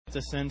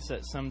It's a sense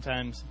that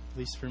sometimes, at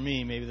least for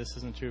me, maybe this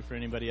isn't true for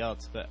anybody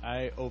else, but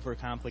I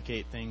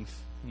overcomplicate things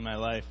in my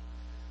life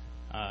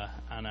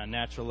on a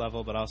natural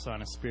level, but also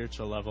on a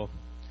spiritual level.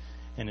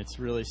 And it's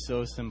really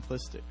so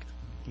simplistic.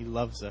 He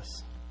loves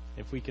us.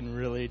 If we can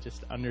really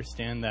just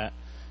understand that,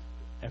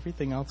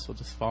 everything else will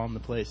just fall into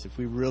place. If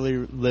we really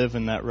live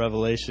in that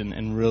revelation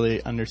and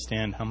really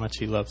understand how much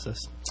He loves us.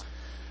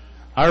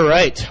 All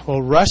right.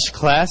 Well, Rush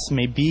class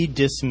may be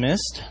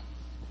dismissed.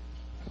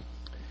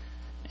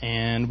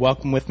 And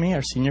welcome with me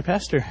our senior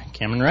pastor,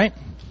 Cameron Wright.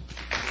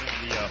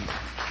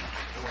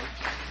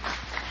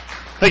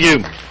 Thank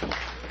you.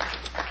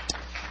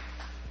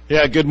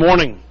 Yeah, good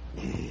morning.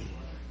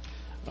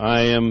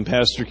 I am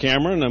Pastor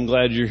Cameron. I'm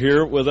glad you're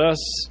here with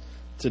us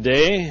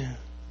today.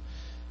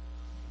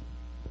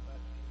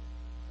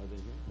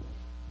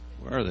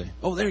 Where are they?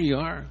 Oh, there you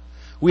are.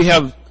 We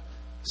have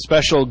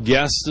special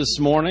guests this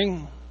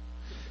morning,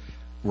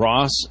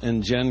 Ross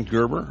and Jen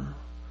Gerber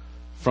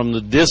from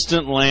the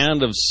distant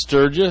land of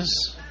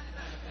Sturgis.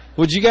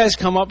 Would you guys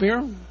come up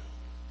here?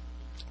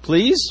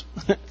 Please?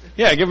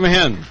 Yeah, give them a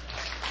hand.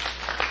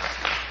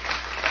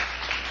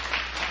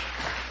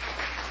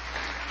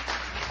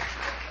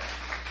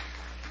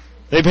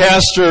 They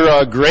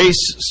pastor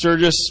Grace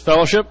Sturgis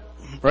Fellowship,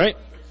 right?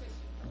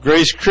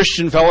 Grace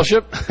Christian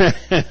Fellowship.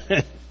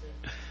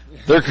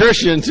 They're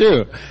Christian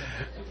too.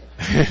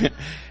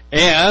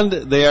 And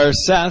they are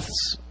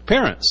Seth's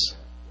parents.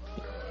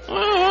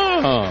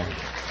 Oh.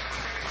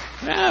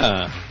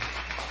 Yeah.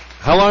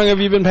 How long have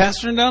you been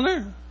pastoring down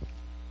there?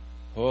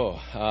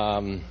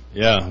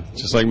 Yeah,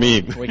 just like me.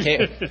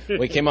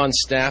 We came on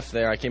staff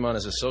there. I came on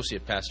as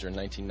associate pastor in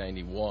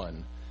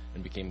 1991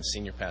 and became the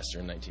senior pastor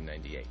in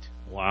 1998.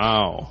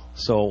 Wow.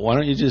 So why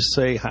don't you just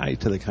say hi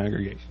to the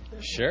congregation?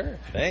 Sure.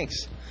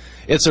 Thanks.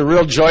 It's a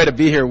real joy to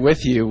be here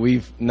with you.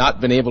 We've not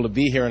been able to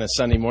be here on a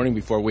Sunday morning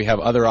before. We have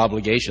other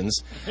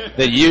obligations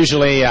that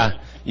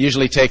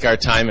usually take our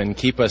time and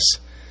keep us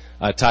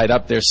tied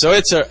up there. So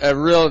it's a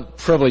real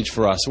privilege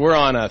for us. We're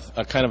on a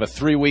kind of a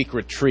 3-week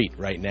retreat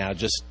right now,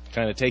 just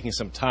kind of taking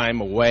some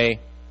time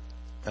away,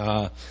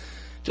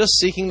 just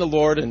seeking the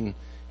Lord and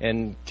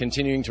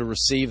continuing to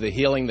receive the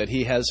healing that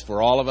He has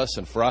for all of us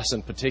and for us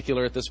in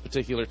particular at this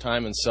particular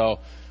time. And so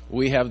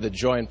we have the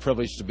joy and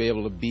privilege to be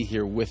able to be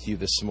here with you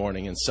this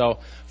morning. And so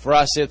for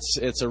us,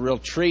 it's a real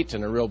treat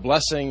and a real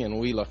blessing,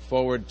 and we look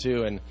forward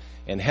to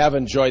and have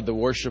enjoyed the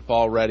worship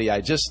already.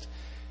 I just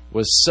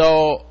was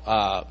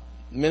so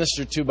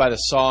ministered to by the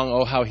song,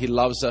 "Oh, How He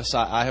Loves Us."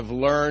 I have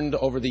learned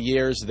over the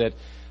years that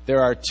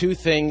there are two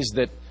things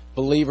that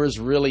believers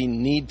really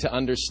need to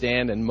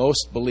understand, and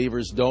most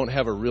believers don't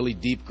have a really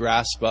deep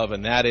grasp of,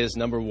 and that is,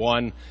 number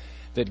one,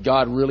 that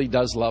God really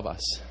does love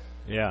us.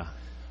 Yeah.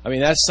 I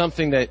mean, that's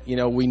something that,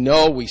 we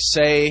know, we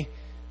say,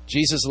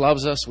 Jesus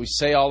loves us, we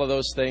say all of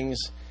those things,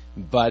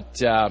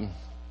 but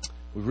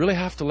we really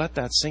have to let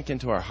that sink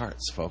into our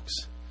hearts, folks.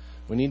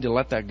 We need to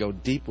let that go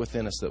deep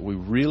within us, that we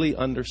really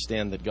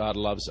understand that God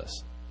loves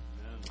us.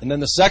 And then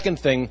the second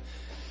thing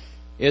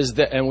is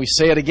that, and we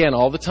say it again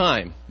all the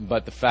time,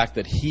 but the fact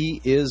that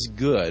He is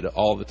good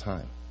all the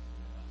time.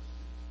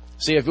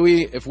 See,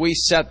 if we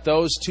set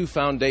those two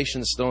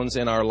foundation stones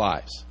in our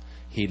lives,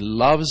 He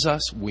loves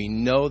us, we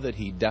know that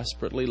He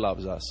desperately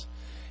loves us,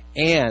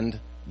 and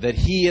that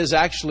He is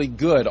actually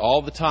good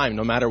all the time,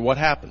 no matter what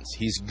happens.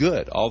 He's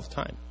good all the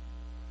time.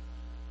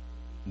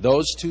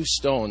 Those two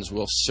stones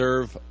will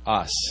serve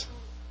us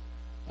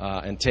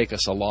and take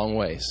us a long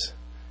ways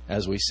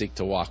as we seek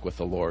to walk with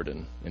the Lord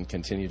and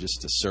continue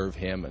just to serve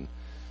Him and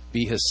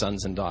be His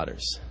sons and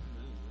daughters.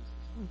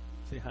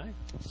 Say hi.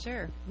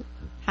 Sure.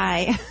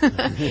 Hi.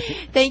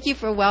 Thank you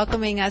for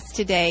welcoming us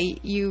today.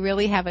 You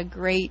really have a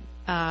great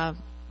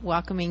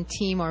welcoming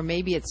team, or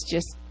maybe it's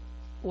just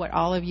what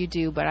all of you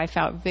do, but I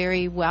felt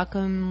very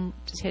welcome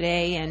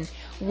today and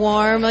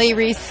warmly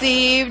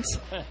received.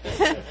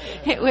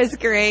 It was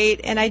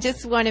great. And I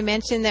just want to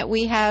mention that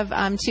we have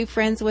two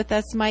friends with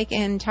us, Mike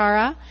and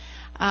Tara,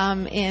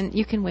 and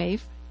you can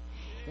wave.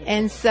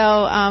 And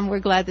so we're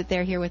glad that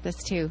they're here with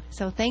us too.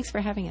 So thanks for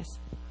having us.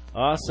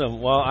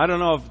 Awesome. Well, I don't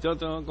know if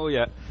don't go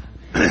yet.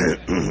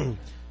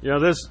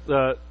 This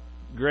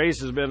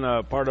Grace has been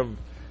a part of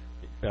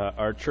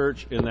our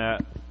church in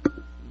that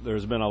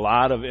there's been a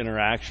lot of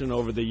interaction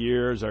over the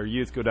years. Our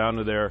youth go down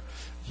to their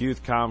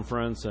youth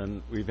conference,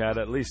 and we've had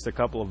at least a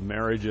couple of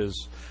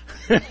marriages.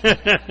 Dan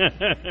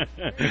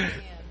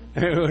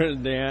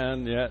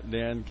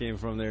came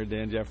from there,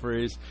 Dan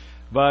Jeffries.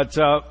 But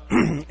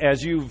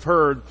as you've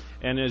heard,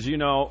 and as you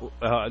know,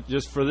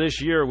 just for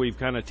this year, we've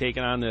kind of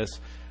taken on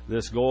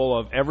this goal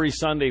of every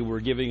Sunday we're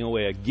giving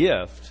away a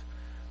gift,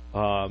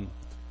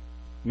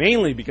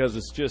 mainly because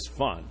it's just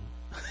fun.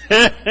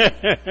 Good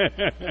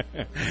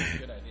idea.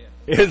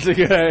 It's a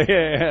good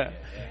idea.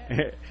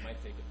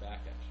 Might take it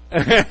back,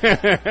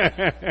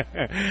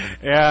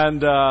 actually.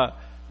 And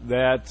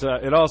that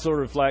it also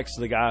reflects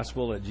the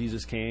gospel that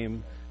Jesus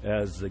came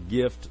as a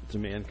gift to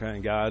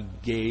mankind.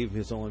 God gave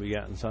His only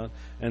begotten Son.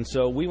 And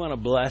so we want to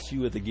bless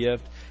you with a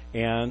gift.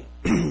 And,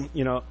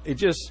 it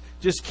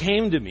just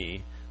came to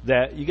me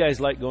that you guys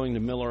like going to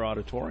Miller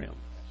Auditorium.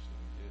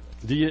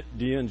 Do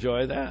you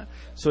enjoy that?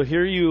 So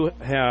here you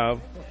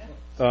have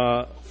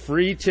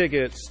free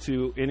tickets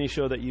to any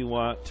show that you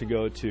want to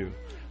go to.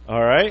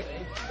 All right?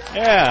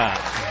 Yeah.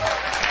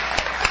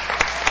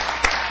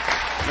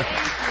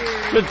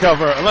 Good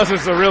cover, unless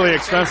it's a really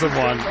expensive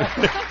one.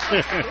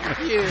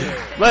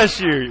 Bless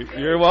you.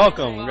 You're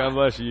welcome. God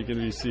bless you. You can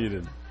be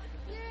seated.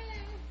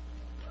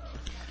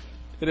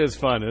 It is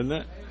fun, isn't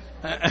it?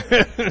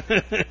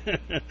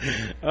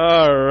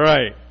 All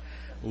right.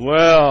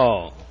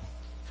 Well,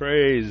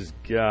 praise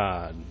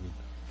God.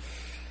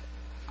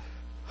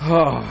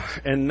 Oh,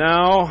 and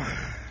now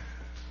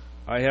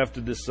I have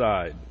to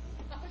decide.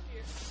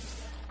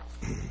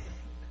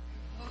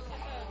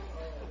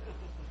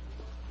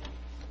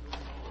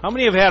 How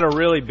many have had a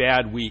really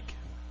bad week?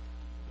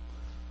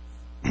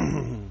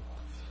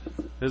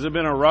 Has it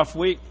been a rough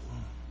week?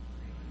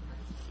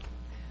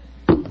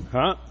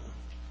 Huh?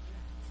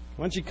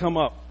 Why don't you come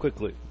up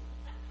quickly?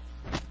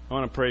 I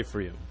want to pray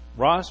for you.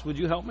 Ross, would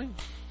you help me?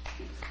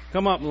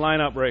 Come up and line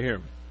up right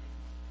here.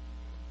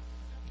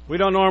 We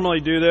don't normally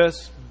do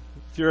this.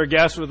 If you're a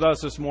guest with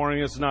us this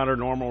morning, it's not our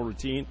normal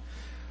routine.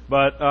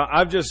 But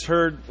I've just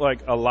heard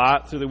like a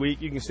lot through the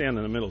week. You can stand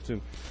in the middle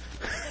too.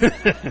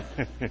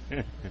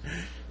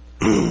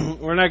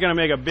 We're not going to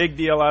make a big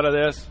deal out of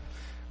this,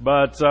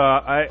 but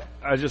I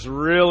just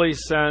really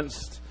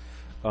sensed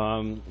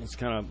it's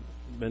kind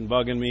of been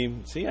bugging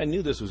me. See, I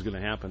knew this was going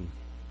to happen.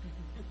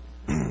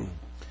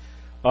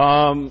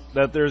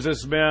 That there's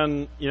just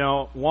been,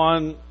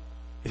 one,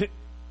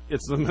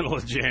 it's the middle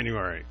of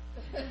January.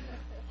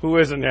 Who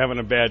isn't having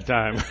a bad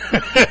time?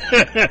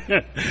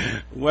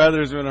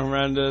 Weather's been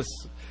horrendous,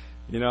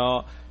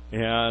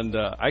 and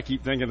I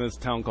keep thinking of this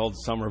town called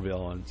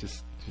Somerville, and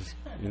just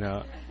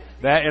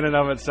that in and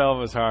of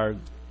itself is hard.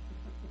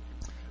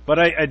 But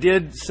I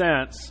did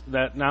sense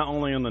that not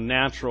only in the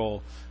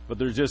natural, but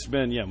there's just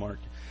been, Mark,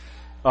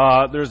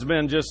 there's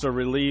been just a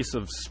release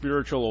of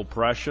spiritual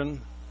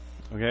oppression.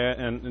 Okay,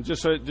 and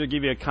just to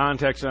give you a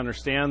context to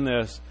understand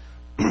this,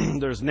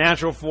 there's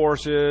natural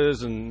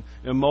forces and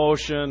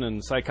emotion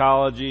and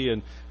psychology,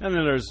 and then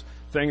there's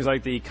things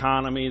like the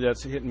economy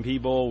that's hitting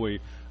people.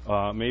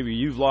 Maybe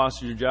you've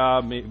lost your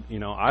job.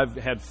 I've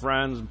had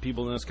friends and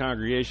people in this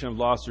congregation have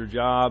lost their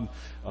job.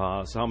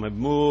 Some have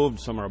moved.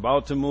 Some are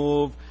about to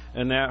move,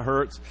 and that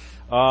hurts.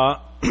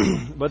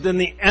 But then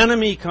the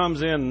enemy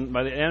comes in.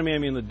 By the enemy, I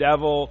mean the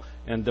devil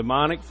and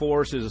demonic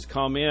forces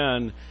come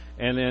in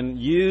and then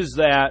use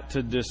that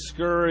to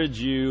discourage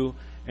you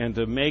and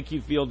to make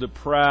you feel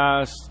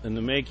depressed and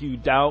to make you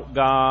doubt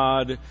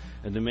God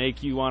and to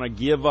make you want to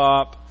give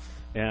up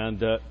and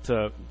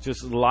to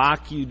just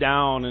lock you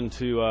down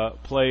into a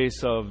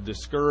place of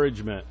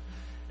discouragement.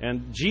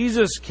 And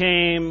Jesus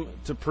came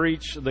to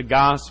preach the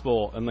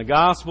gospel, and the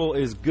gospel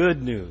is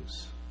good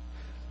news,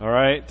 all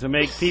right, to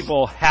make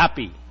people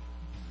happy.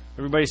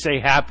 Everybody say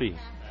happy.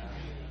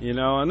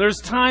 And there's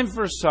time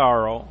for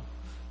sorrow.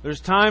 There's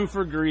time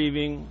for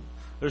grieving.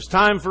 There's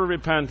time for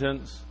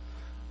repentance.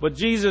 But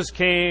Jesus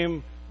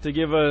came to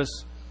give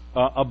us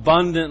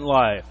abundant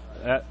life.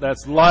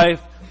 That's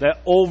life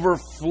that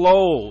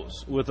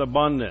overflows with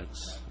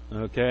abundance.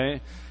 Okay?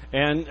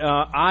 And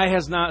eye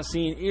has not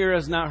seen, ear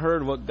has not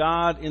heard what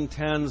God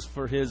intends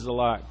for His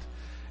elect.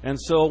 And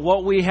so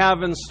what we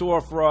have in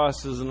store for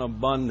us is an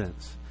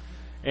abundance.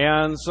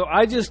 And so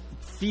I just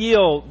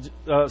feel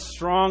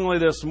strongly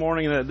this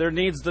morning that there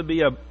needs to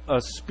be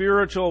a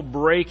spiritual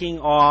breaking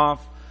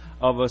off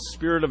of a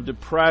spirit of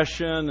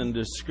depression and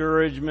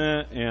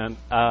discouragement and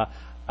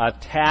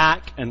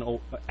attack and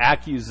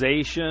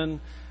accusation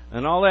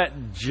and all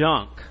that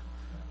junk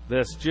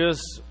that's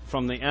just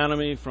from the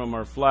enemy, from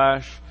our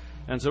flesh.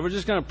 And so we're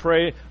just going to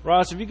pray.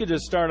 Ross, if you could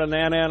just start on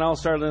that end, I'll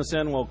start on this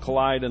end, we'll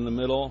collide in the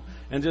middle.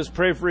 And just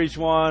pray for each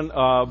one,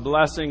 a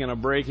blessing and a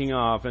breaking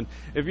off. And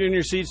if you're in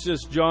your seats,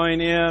 just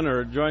join in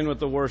or join with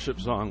the worship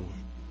song.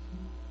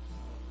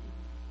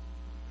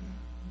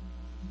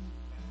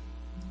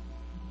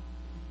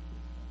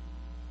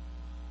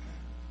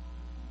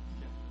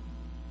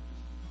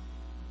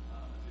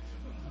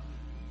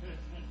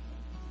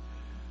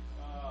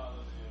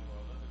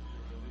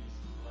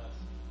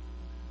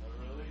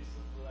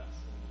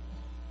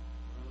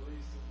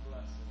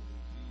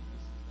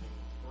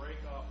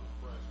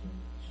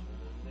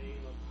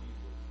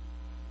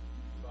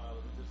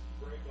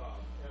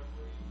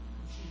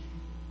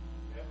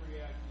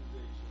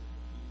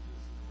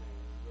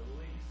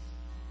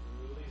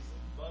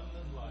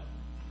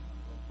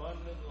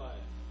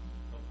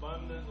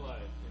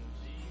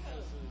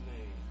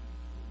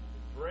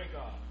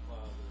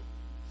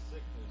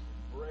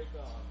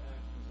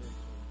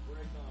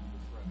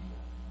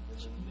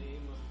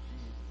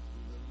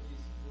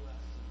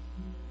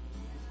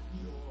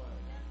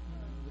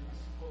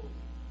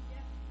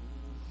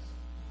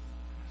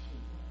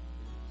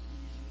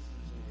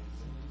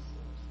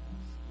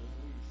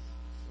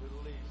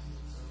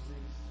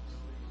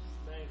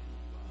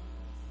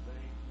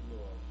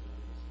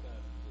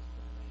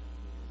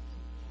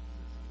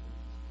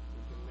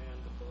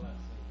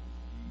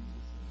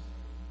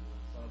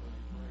 Father,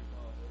 we pray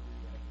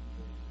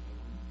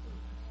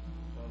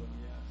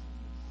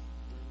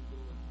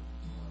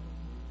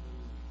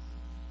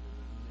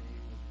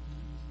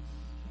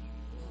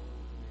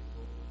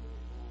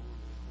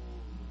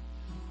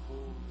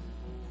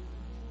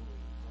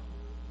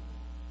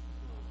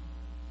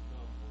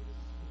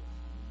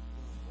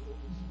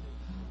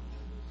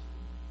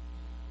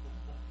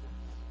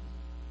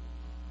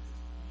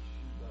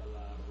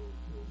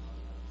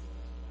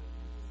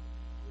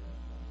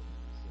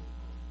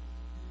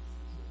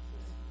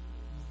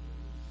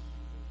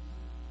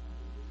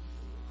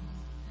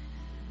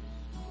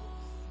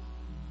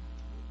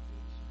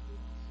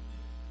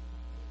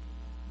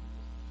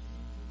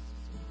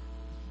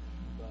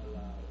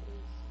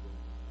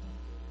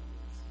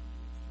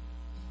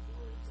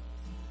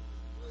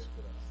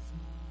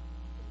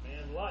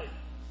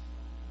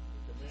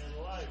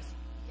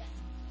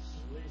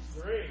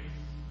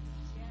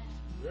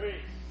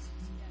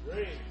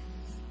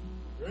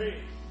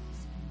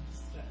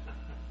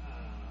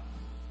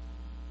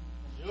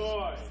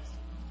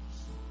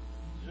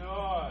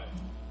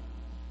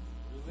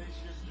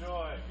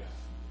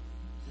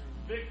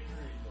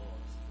victory, Lord.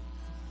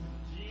 In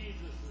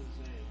Jesus'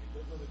 name,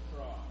 because of the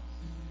cross.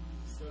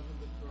 Because of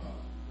the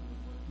cross. Because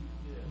of what you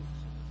did on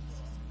the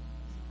cross.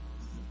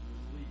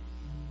 Release.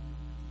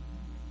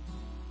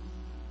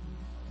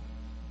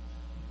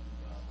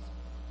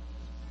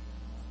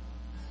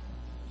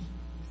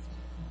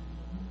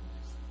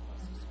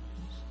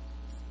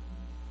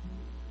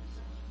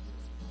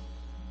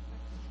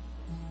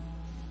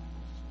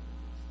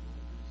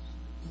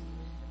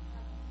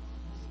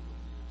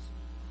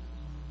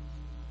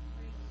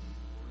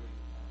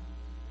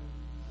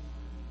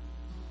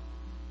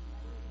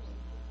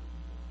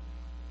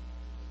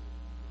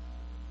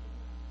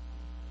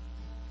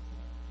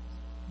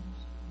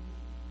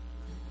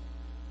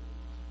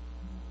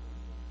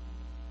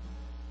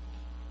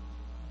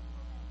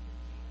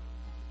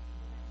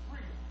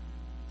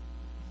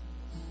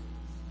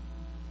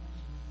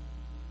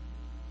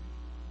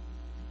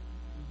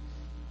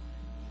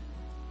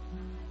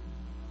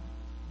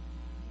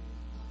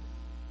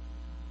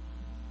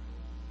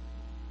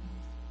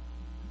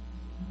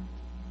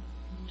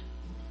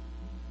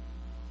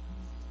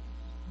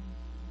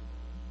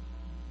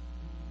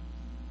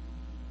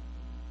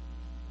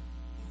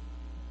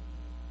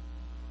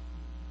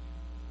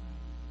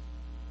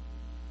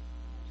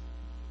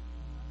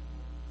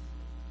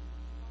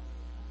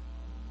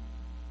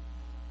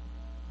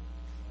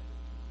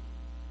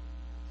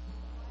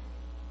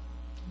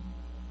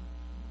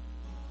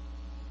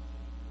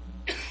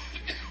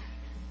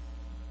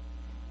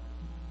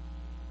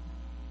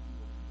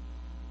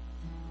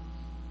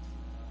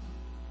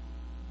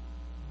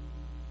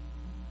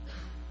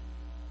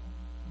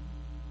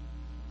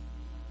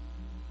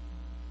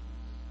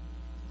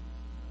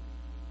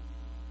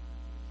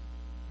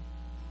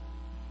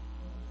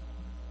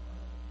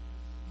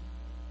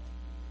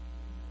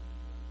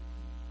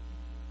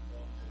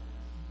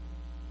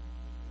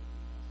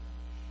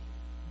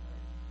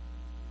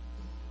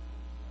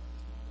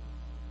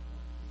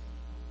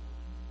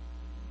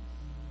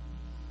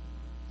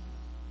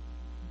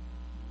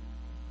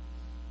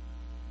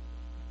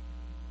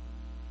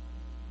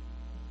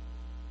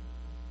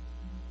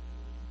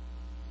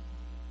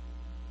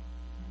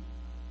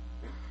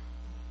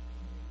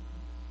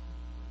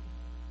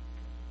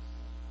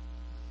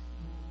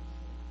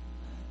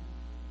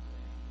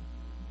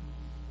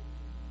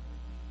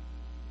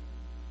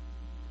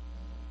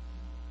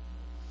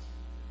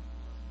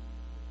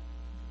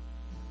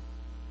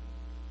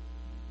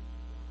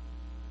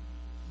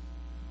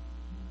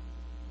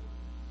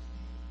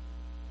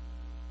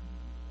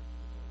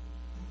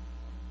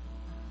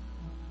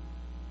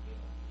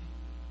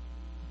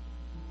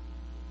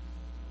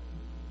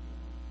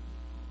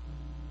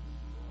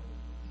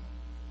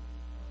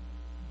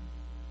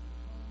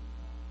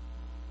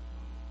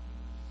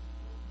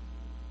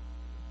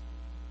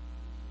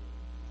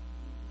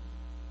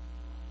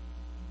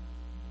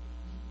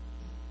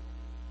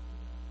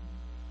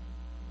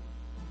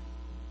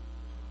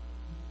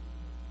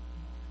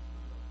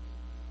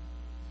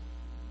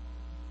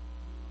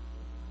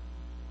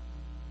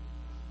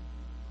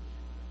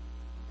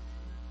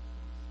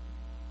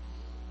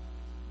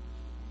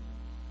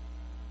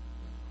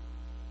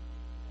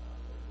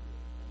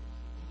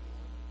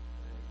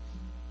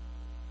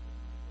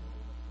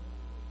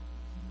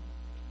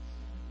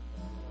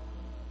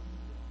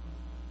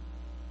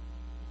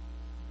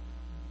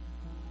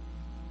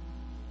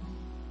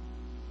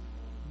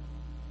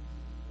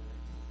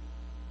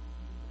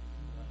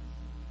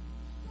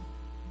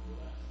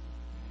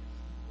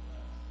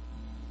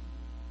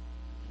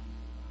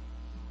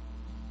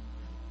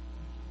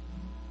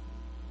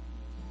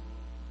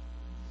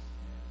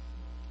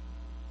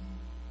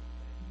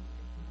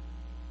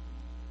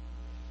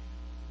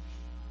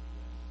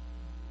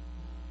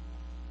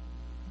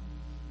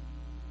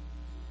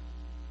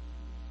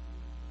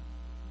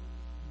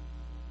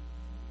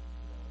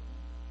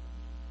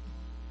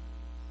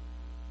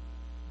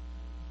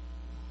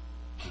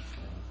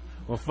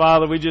 Well,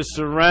 Father, we just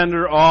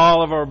surrender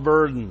all of our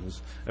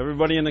burdens.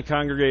 Everybody in the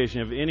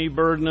congregation, if any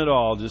burden at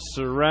all, just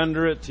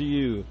surrender it to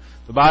you.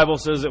 The Bible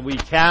says that we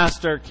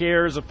cast our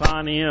cares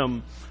upon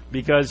Him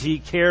because He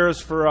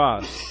cares for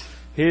us.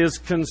 His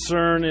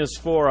concern is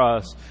for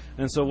us.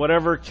 And so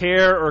whatever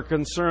care or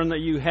concern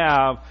that you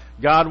have,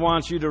 God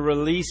wants you to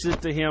release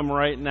it to Him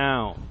right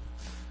now.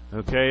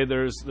 Okay,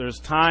 there's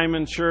time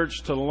in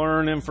church to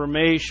learn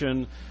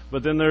information,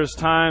 but then there's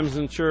times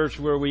in church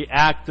where we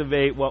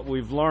activate what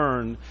we've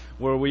learned,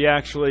 where we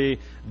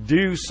actually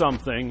do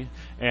something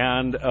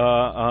and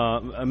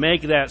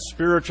make that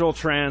spiritual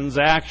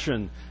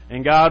transaction.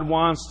 And God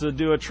wants to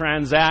do a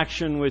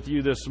transaction with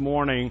you this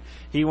morning.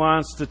 He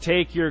wants to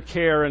take your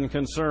care and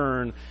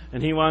concern,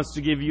 and He wants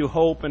to give you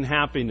hope and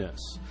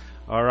happiness.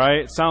 All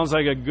right? Sounds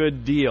like a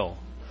good deal.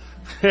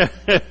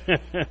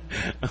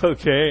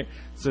 Okay?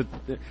 So,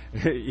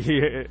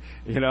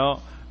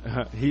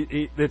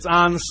 it's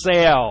on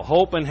sale.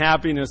 Hope and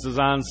happiness is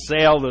on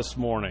sale this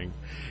morning.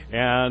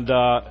 And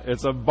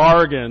it's a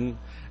bargain.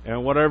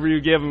 And whatever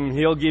you give Him,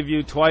 He'll give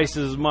you twice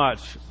as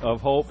much of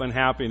hope and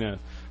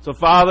happiness. So,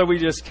 Father, we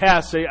just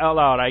say out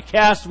loud, I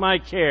cast my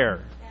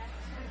care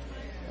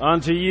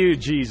unto you,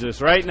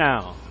 Jesus, right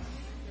now,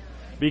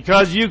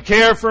 because you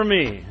care for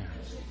me.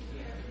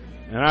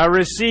 And I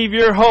receive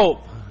your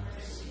hope.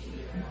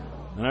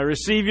 And I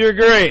receive your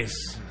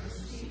grace.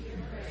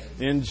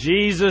 In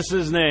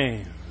Jesus'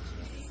 name.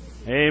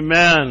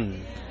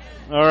 Amen.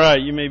 All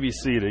right, you may be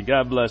seated.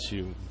 God bless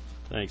you.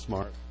 Thanks,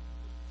 Mark.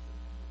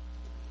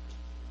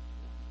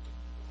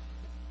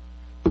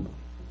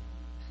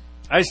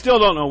 I still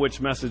don't know which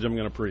message I'm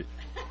going to preach.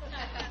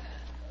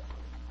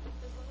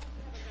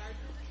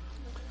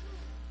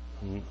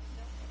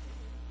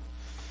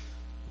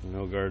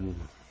 No garden.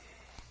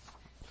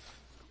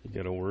 You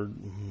got a word?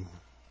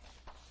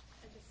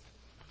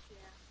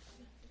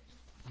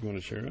 You want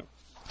to share it?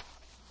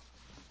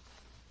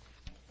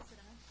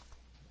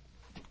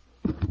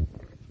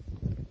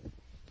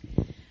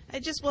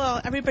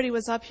 Everybody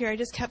was up here. I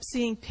just kept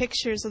seeing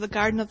pictures of the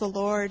garden of the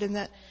Lord, and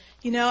that,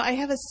 I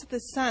have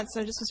this sense,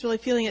 I just was really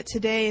feeling it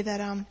today,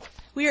 that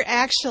we are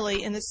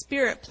actually, in the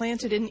Spirit,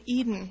 planted in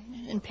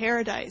Eden, in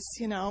paradise.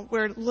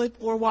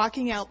 We're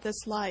walking out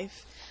this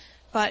life.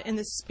 But in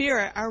the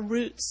Spirit, our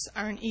roots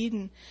are in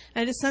Eden.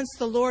 And I just sense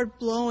the Lord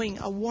blowing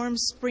a warm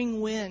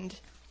spring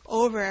wind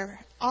over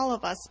all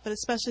of us, but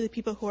especially the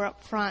people who are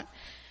up front.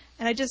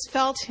 And I just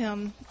felt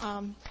Him.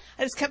 I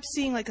just kept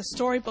seeing like a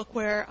storybook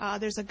where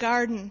there's a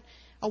garden,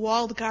 a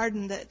walled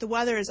garden, that the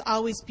weather is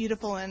always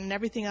beautiful and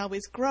everything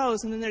always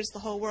grows. And then there's the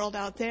whole world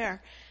out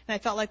there. And I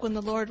felt like when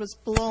the Lord was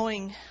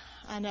blowing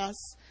on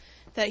us,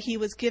 that He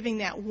was giving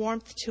that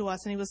warmth to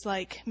us, and He was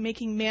like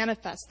making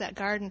manifest that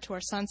garden to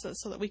our senses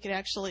so that we could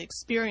actually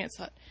experience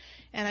it.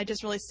 And I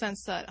just really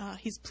sense that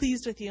He's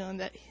pleased with you and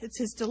that it's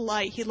His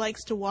delight. He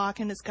likes to walk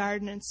in His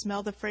garden and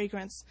smell the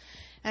fragrance.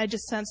 And I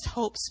just sensed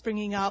hope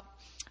springing up.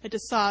 I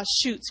just saw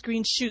shoots,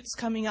 green shoots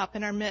coming up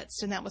in our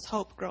midst, and that was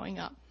hope growing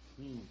up.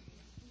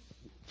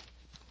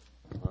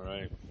 All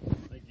right.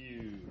 Thank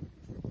you.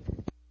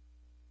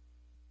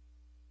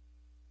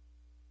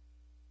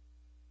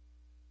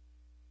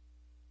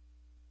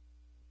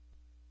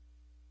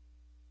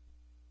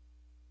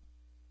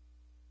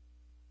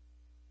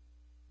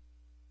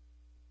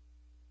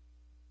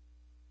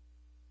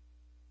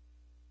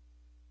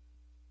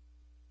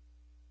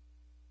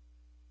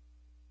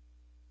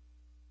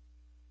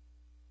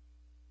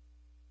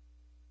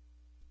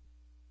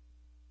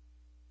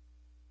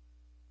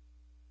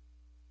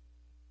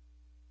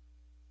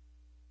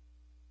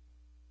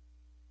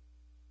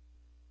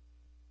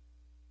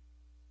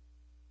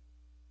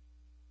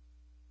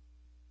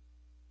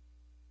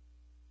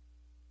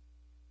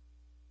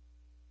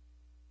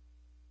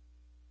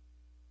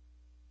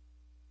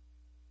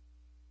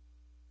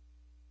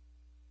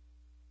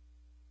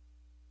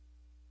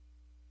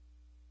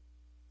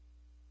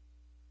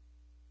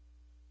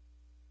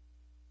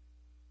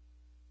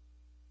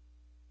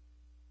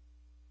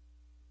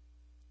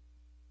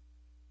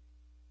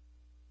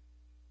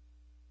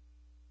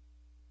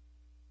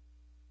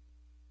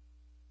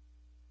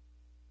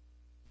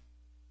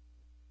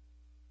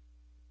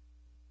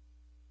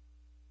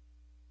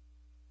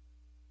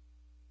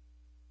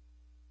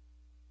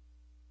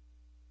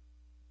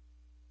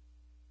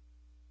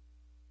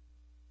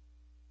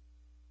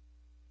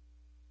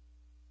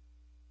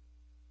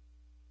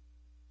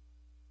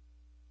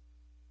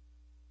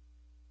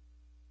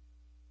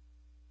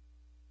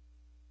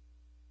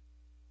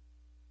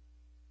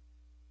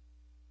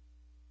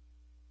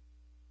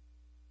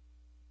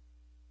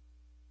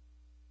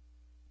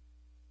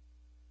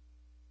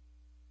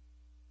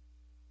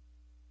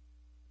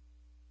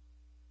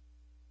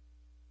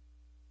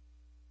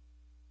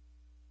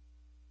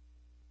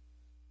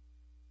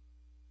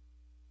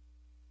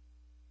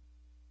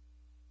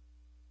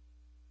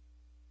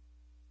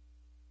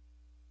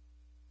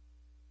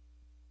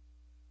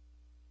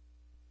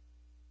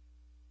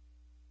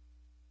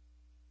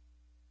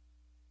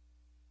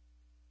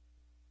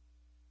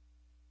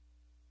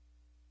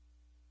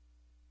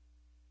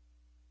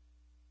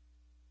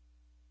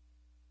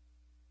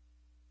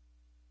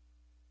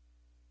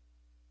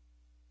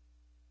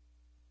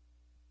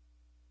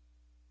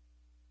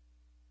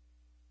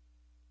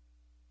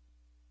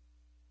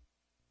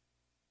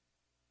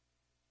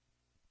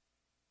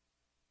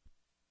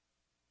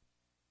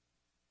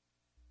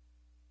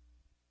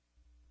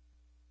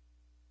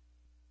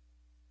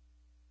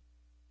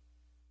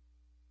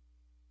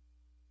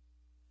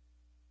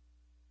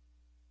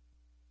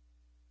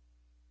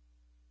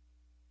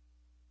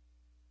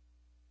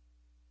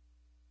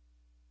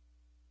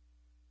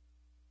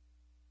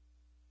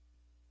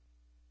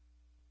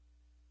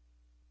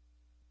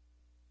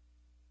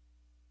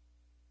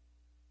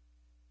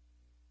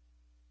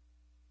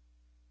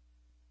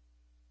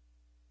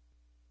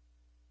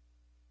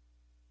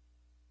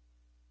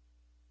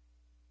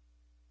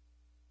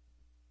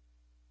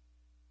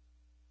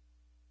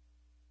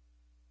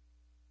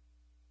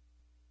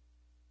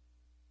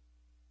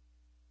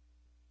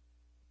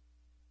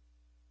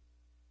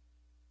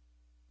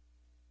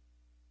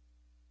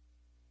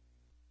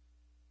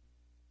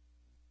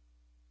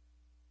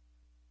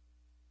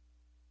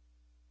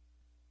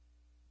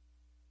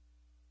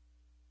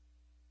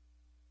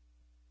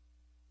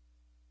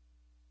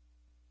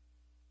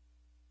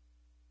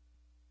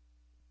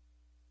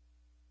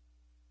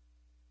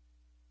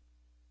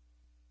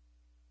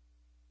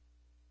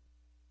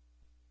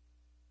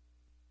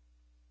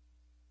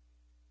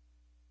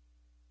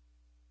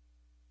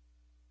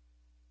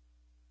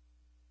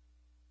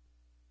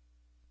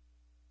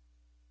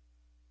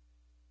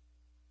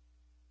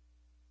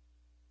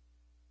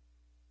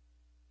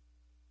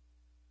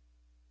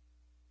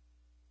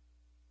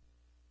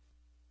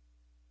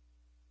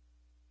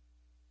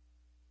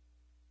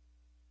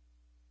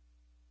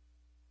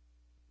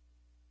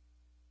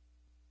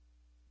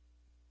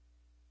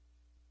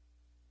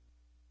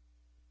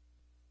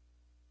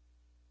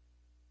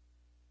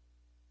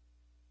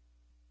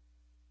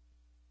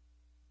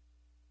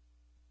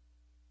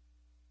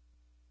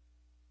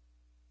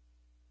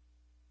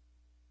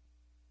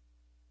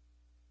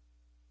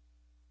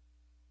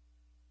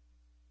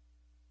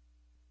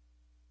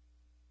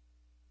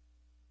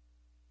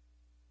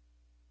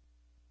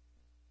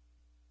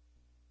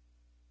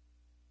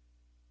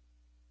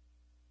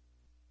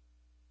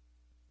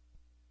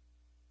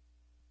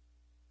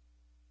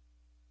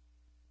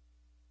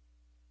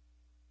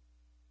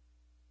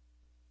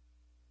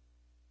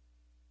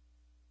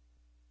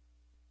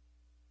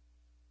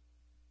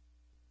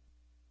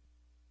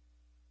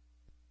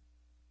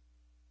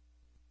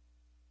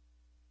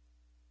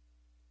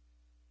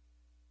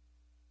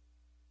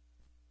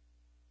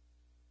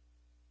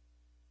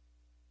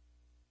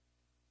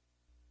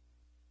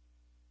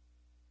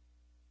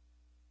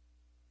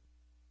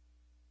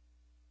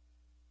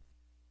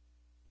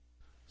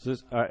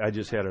 I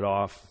just had it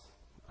off.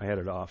 I had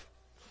it off.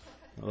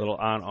 A little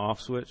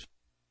on-off switch.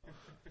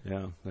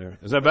 Yeah, there.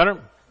 Is that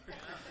better?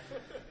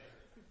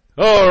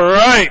 All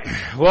right.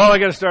 Well, I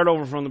got to start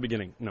over from the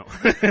beginning. No.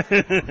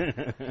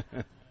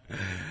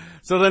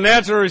 So the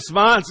natural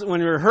response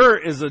when you're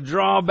hurt is to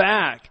draw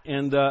back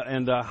and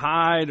to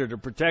hide or to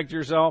protect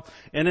yourself.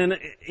 And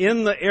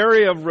in the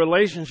area of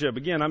relationship,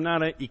 again, I'm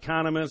not an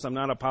economist, I'm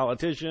not a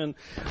politician,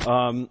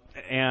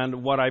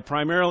 and what I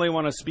primarily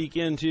want to speak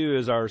into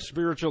is our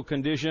spiritual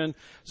condition.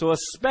 So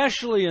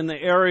especially in the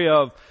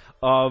area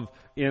of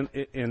in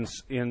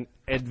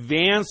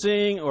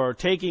advancing or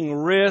taking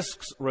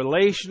risks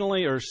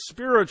relationally or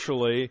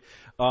spiritually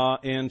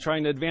in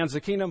trying to advance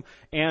the kingdom,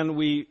 and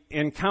we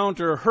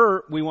encounter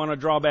hurt, we want to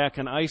draw back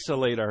and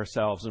isolate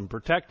ourselves and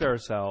protect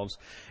ourselves.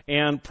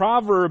 And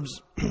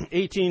Proverbs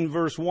 18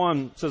 verse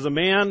 1 says, a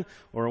man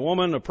or a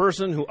woman, a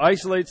person who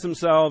isolates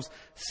themselves,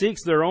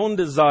 seeks their own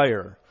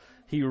desire.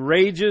 He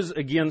rages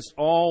against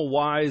all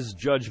wise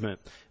judgment.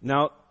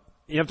 Now,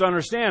 you have to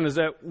understand is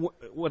that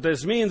what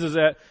this means is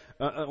that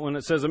when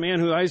it says a man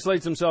who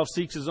isolates himself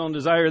seeks his own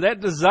desire, that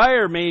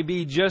desire may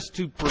be just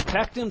to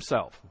protect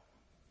himself.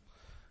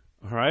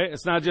 All right?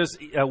 It's not just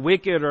a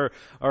wicked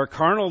or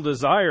carnal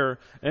desire.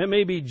 It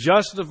may be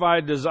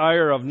justified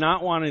desire of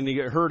not wanting to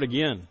get hurt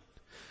again.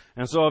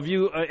 And so if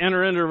you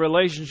enter into a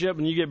relationship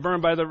and you get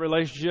burned by the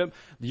relationship,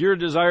 your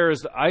desire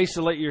is to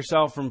isolate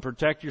yourself and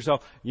protect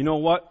yourself. You know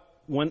what?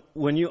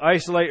 When you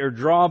isolate or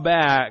draw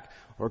back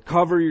or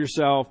cover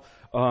yourself,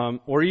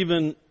 or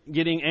even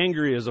getting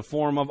angry is a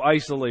form of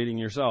isolating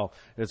yourself.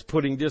 It's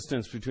putting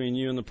distance between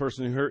you and the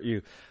person who hurt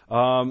you.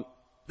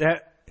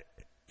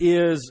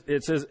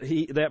 It says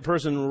that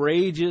person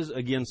rages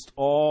against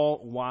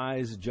all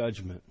wise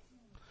judgment.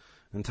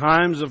 In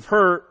times of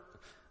hurt,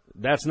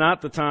 that's not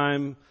the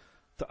time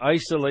to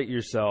isolate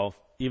yourself,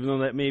 even though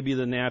that may be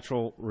the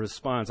natural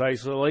response.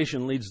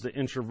 Isolation leads to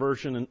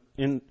introversion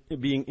and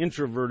being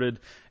introverted,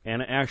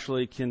 and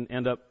actually can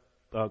end up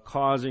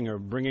causing or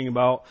bringing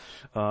about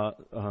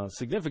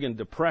significant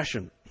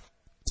depression.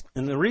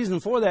 And the reason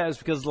for that is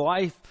because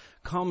life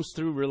comes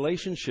through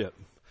relationship.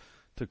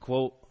 To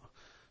quote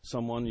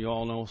someone you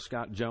all know,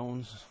 Scott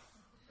Jones,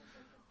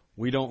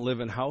 we don't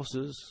live in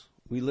houses,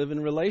 we live in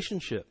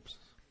relationships.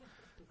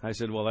 I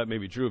said, well, that may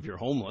be true if you're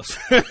homeless.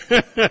 But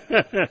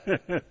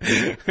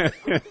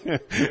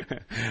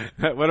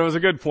it was a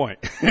good point.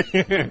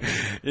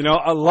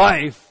 A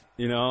life,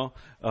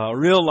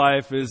 real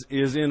life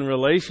is in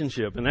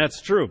relationship, and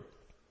that's true.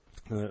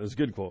 That was a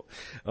good quote.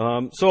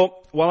 So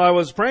while I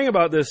was praying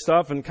about this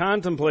stuff and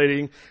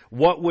contemplating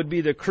what would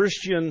be the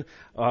Christian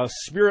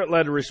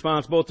Spirit-led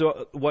response, both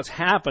to what's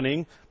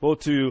happening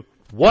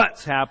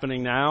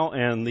now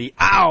and the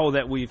ow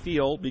that we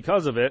feel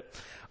because of it,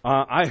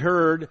 I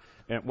heard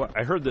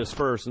this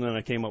first, and then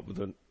I came up with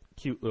a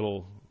cute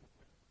little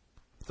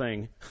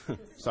thing.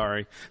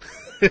 Sorry.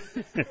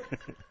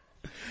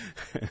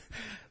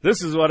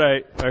 This is what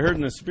I heard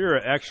in the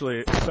Spirit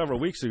actually several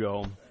weeks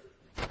ago.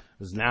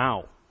 Is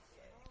now.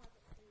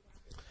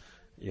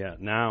 Yeah,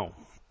 now.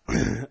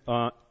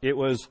 It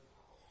was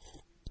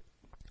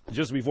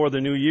just before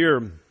the new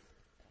year.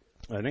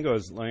 I think I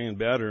was laying in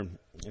bed, or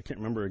I can't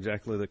remember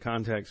exactly the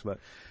context, but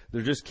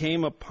there just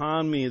came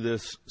upon me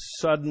this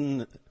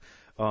sudden,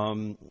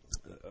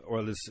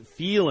 or this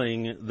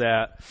feeling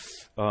that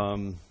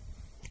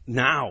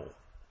now,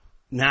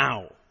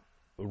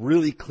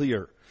 really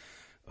clear.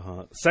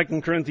 2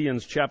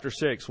 Corinthians chapter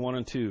 6, 1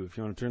 and 2. If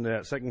you want to turn to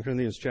that, 2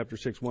 Corinthians chapter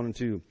 6, 1 and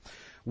 2.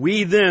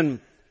 We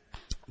then,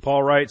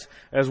 Paul writes,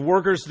 as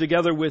workers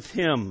together with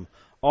him,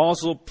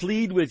 also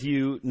plead with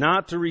you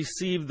not to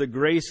receive the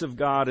grace of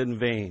God in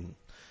vain.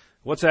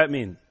 What's that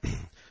mean?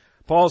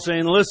 Paul's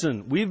saying,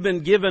 listen, we've been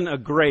given a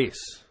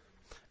grace.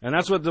 And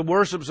that's what the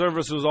worship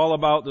service was all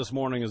about this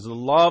morning, is the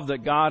love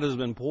that God has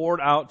been poured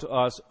out to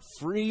us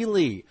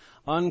freely,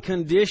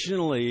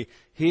 unconditionally.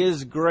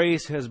 His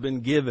grace has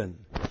been given.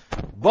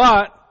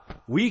 But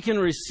we can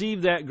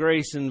receive that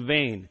grace in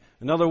vain.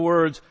 In other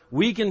words,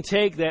 we can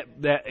take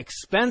that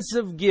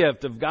expensive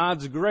gift of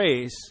God's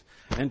grace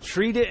and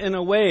treat it in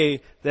a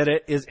way that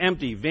it is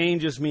empty. Vain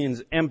just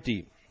means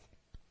empty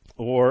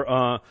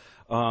or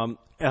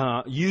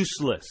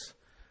useless.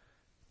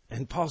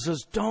 And Paul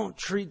says, don't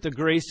treat the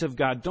grace of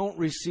God, don't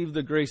receive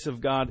the grace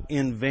of God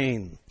in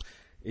vain.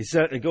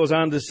 It goes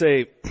on to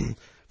say,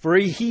 for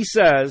he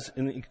says,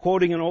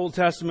 quoting an Old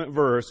Testament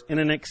verse, in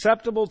an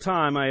acceptable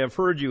time I have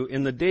heard you,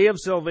 in the day of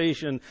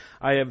salvation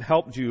I have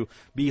helped you.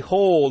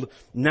 Behold,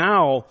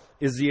 now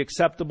is the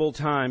acceptable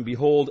time.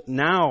 Behold,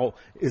 now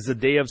is the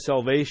day of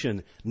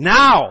salvation.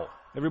 Now!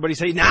 Everybody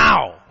say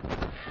now!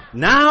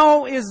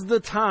 Now is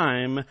the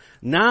time.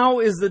 Now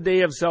is the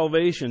day of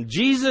salvation.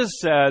 Jesus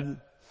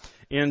said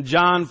in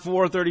John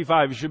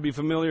 4:35, you should be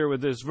familiar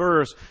with this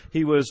verse,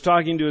 he was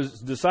talking to his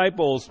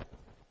disciples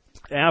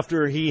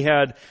after he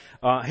had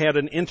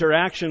an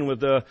interaction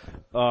with a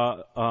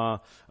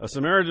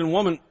Samaritan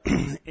woman.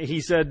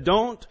 He said,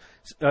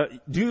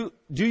 do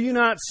you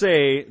not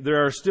say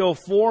there are still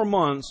 4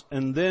 months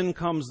and then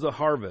comes the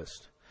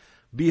harvest?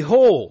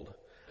 Behold,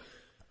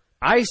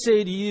 I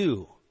say to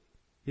you,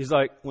 he's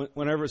like,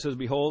 whenever it says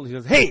behold, he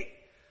goes, hey,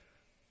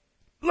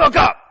 look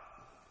up!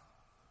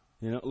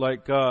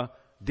 Like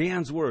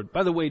Dan's word.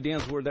 By the way,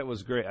 Dan's word, that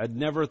was great. I'd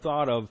never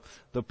thought of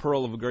the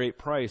pearl of a great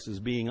price as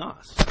being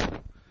us.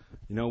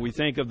 We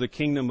think of the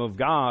kingdom of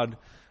God,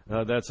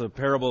 that's a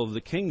parable of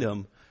the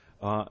kingdom,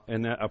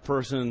 and that a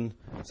person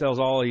sells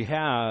all he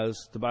has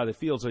to buy the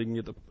field so he can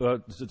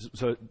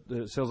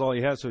get sells all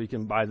he has so he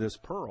can buy this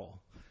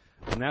pearl.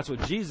 And that's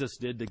what Jesus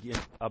did to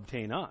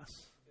obtain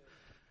us.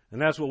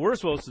 And that's what we're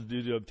supposed to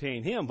do to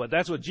obtain him, but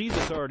that's what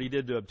Jesus already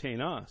did to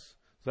obtain us.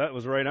 So that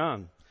was right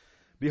on.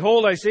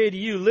 Behold, I say to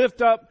you,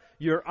 lift up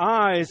your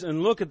eyes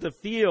and look at the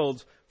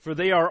fields, for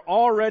they are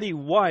already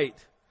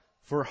white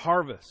for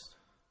harvest.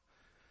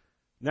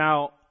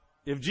 Now,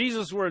 if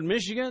Jesus were in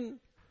Michigan,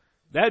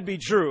 that'd be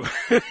true.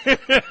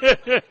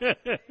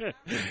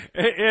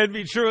 It'd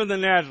be true in the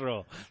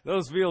natural.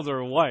 Those fields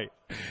are white.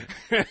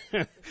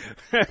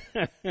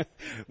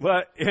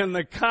 But in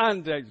the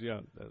context,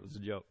 that was a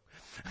joke.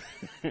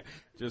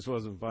 Just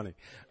wasn't funny.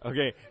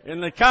 Okay, in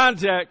the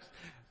context,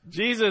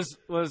 Jesus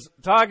was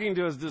talking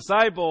to his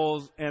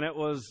disciples, and it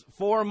was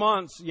 4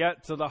 months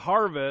yet to the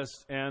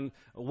harvest, and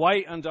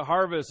white unto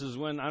harvest is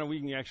when, we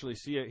can actually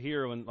see it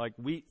here, when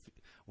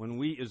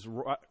wheat is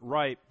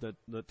ripe,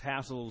 the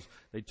tassels,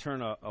 they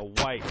turn a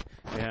white.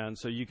 And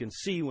so you can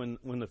see when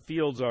the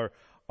fields are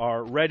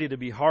ready to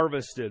be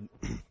harvested.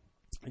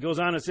 It goes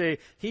on to say,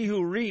 he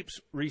who reaps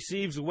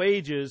receives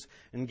wages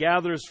and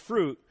gathers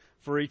fruit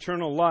for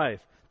eternal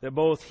life, that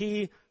both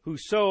he who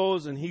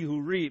sows and he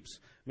who reaps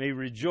may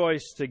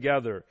rejoice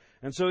together.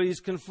 And so he's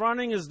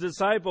confronting his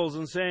disciples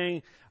and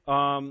saying,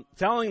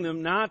 telling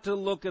them not to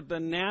look at the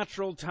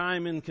natural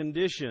time and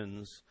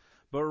conditions,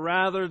 but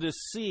rather to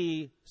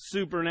see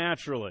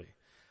supernaturally.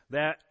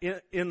 That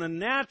in the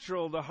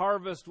natural, the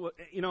harvest,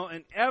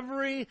 in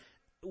every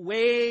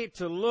way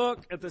to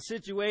look at the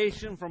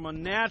situation from a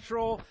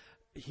natural,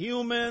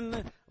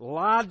 human,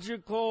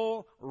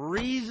 logical,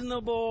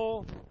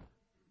 reasonable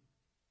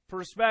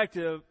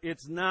perspective,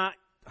 it's not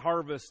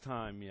harvest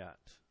time yet.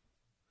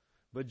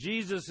 But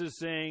Jesus is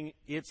saying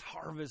it's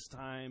harvest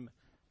time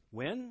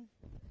when?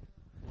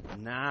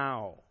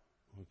 Now.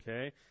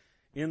 Okay?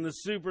 In the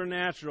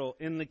supernatural,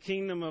 in the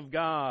kingdom of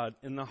God,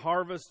 in the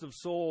harvest of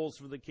souls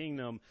for the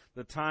kingdom,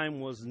 the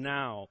time was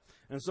now.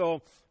 And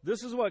so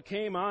this is what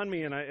came on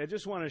me, and I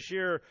just want to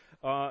share,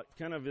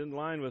 kind of in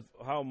line with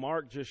how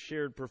Mark just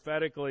shared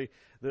prophetically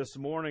this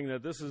morning,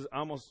 that this is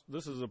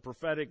a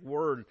prophetic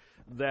word,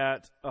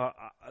 that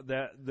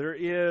there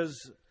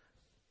is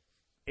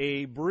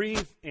a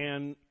brief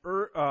and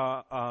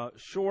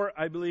short,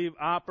 I believe,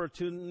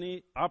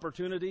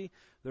 opportunity.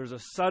 There's a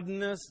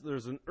suddenness,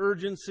 there's an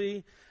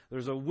urgency,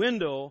 there's a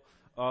window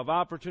of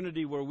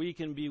opportunity where we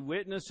can be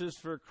witnesses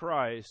for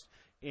Christ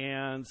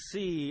and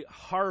see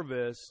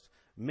harvest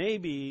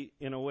maybe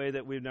in a way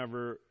that we've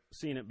never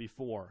seen it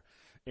before.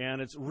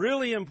 And it's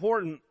really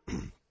important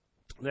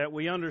that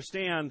we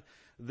understand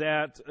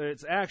that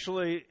it's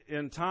actually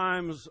in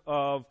times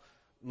of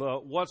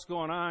what's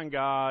going on,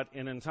 God,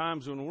 and in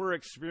times when we're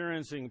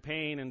experiencing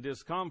pain and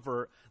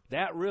discomfort,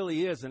 that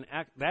really is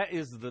that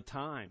is the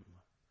time.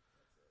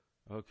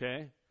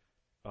 Okay?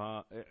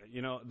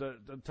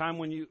 The time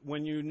when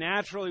you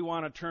naturally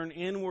want to turn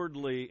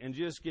inwardly and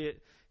just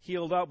get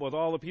healed up with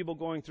all the people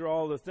going through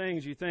all the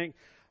things, you think,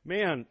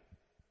 man,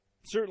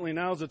 certainly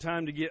now's the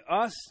time to get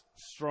us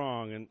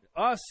strong and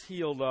us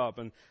healed up,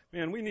 and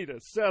man, we need to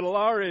settle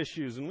our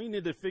issues and we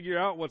need to figure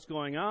out what's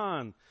going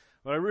on.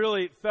 But I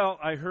really felt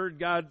I heard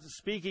God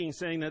speaking,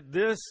 saying that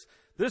this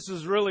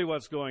is really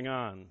what's going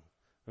on.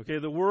 Okay,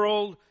 the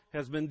world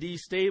has been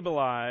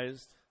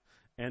destabilized,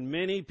 and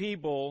many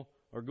people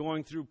are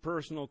going through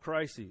personal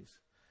crises.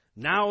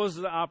 Now is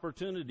the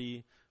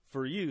opportunity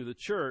for you, the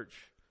church,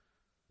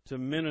 to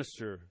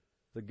minister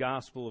the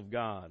gospel of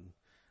God.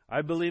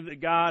 I believe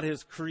that God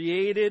has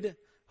created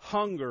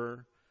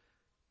hunger,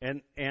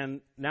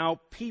 and now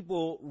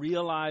people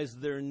realize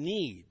their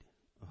need.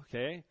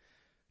 Okay?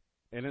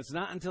 And it's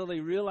not until they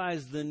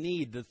realize the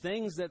need, the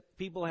things that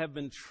people have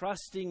been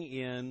trusting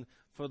in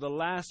for the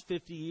last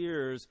 50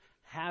 years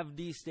have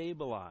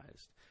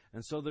destabilized.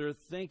 And so they're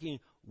thinking,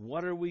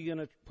 what are we going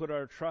to put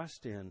our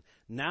trust in?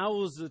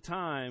 Now is the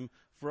time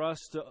for us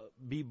to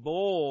be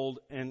bold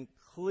and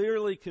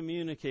clearly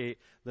communicate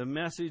the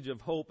message of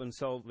hope and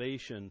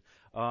salvation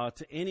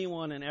to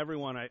anyone and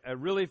everyone. I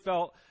really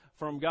felt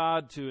from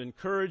God to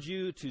encourage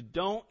you to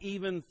don't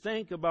even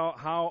think about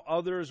how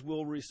others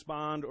will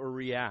respond or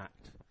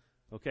react.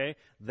 Okay?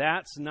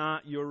 That's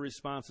not your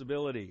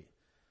responsibility.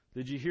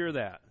 Did you hear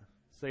that?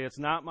 Say, it's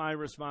not my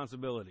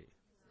responsibility.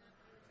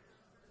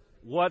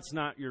 What's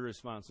not your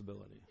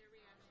responsibility?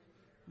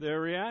 Their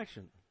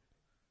reaction.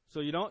 So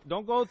you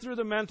don't go through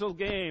the mental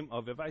game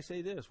of, if I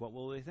say this, what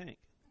will they think?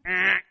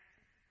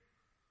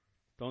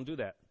 Don't do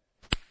that.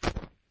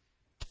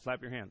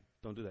 Slap your hand.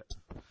 Don't do that.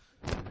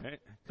 Okay?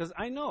 Because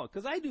I know,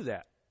 because I do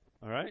that.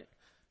 All right?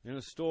 In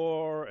a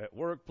store, at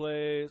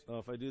workplace,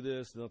 if I do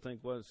this, they'll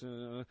think,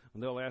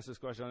 they'll ask this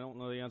question, I don't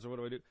know the answer, what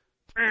do I do?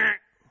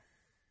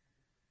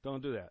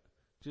 Don't do that.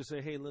 Just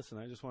say, hey, listen,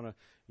 I just want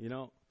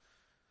to,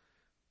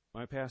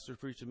 my pastor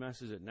preached a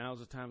message that now's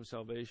the time of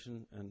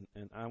salvation,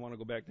 and I want to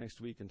go back next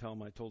week and tell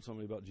him I told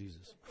somebody about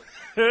Jesus.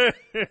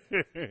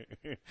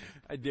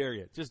 I dare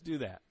you. Just do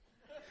that.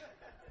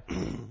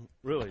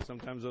 Really,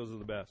 sometimes those are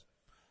the best.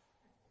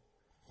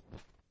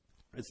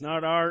 It's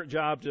not our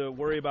job to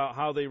worry about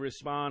how they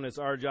respond. It's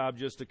our job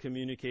just to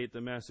communicate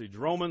the message.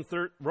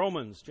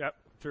 Romans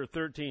chapter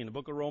 13, the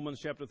book of Romans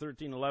chapter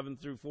 13, 11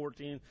 through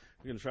 14.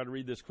 We're going to try to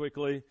read this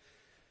quickly. It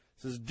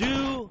says,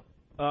 do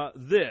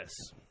this,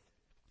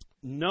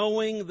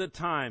 knowing the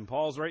time.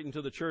 Paul's writing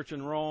to the church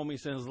in Rome. He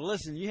says,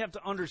 listen, you have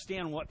to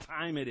understand what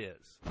time it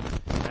is.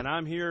 And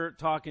I'm here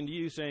talking to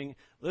you saying,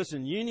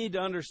 listen, you need to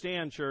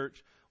understand,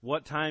 church,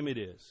 what time it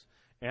is.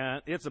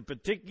 And it's a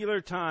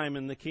particular time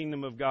in the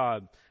kingdom of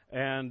God.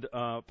 And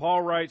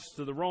Paul writes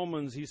to the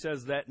Romans, he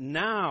says that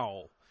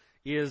now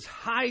is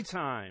high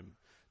time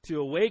to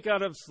awake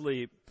out of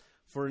sleep,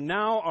 for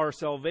now our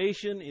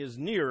salvation is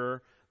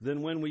nearer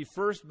than when we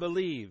first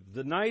believed.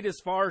 The night is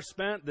far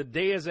spent, the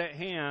day is at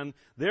hand.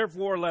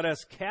 Therefore let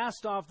us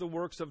cast off the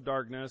works of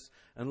darkness,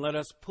 and let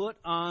us put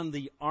on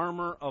the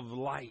armor of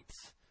light.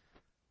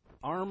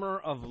 Armor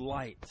of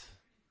light.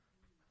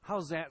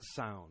 How's that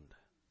sound?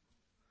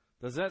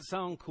 Does that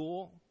sound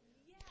cool?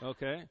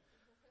 Okay.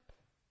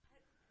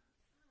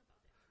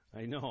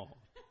 I know.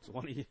 It's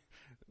one of you.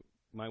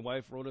 My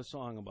wife wrote a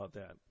song about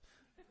that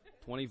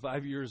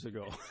 25 years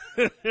ago.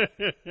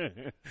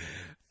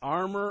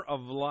 Armor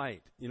of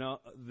light.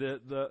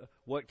 The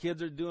what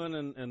kids are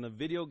doing in the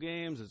video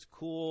games is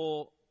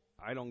cool.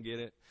 I don't get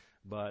it,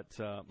 but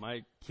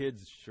my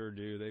kids sure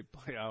do. They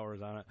play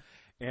hours on it,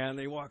 and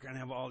they walk around and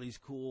have all these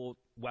cool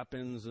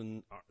weapons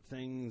and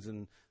things,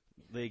 and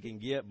they can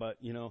get. But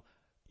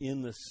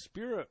in the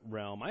spirit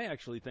realm, I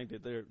actually think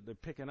that they're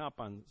picking up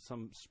on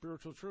some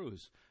spiritual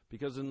truths,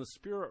 because in the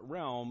spirit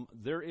realm,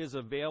 there is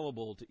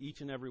available to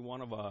each and every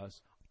one of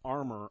us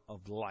armor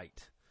of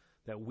light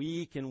that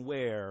we can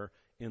wear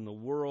in the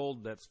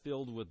world that's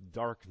filled with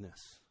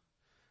darkness.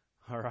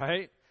 All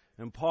right?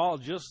 And Paul,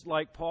 just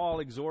like Paul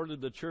exhorted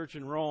the church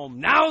in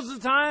Rome, now's the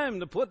time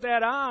to put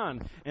that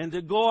on and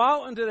to go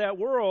out into that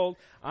world.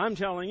 I'm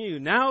telling you,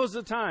 now's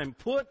the time.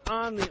 Put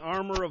on the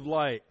armor of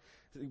light.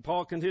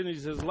 Paul continues,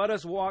 he says, let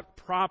us walk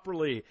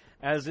properly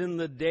as in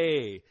the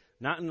day,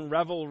 not in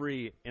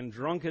revelry and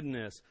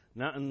drunkenness,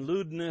 not in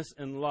lewdness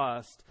and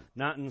lust,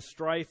 not in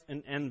strife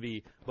and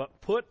envy, but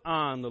put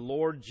on the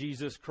Lord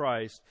Jesus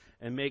Christ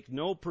and make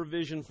no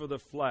provision for the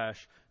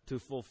flesh to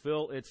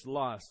fulfill its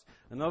lust.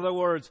 In other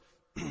words,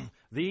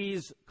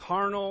 these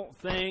carnal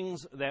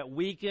things that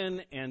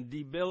weaken and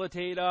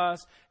debilitate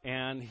us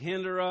and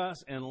hinder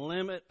us and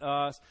limit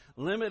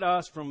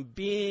us from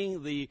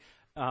being the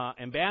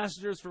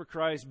ambassadors for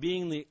Christ,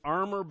 being the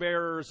armor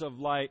bearers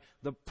of light.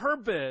 The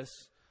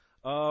purpose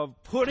of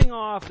putting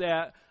off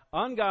that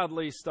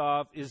ungodly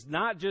stuff is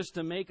not just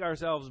to make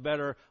ourselves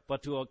better,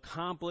 but to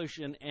accomplish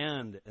an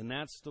end, and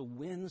that's to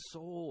win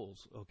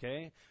souls,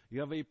 okay? You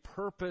have a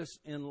purpose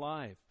in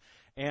life.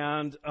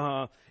 And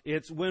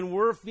it's when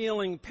we're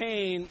feeling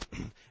pain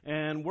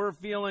and we're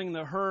feeling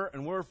the hurt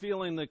and we're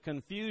feeling the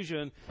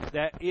confusion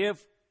that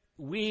if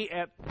we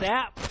at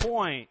that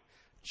point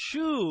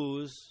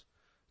choose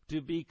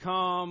to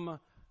become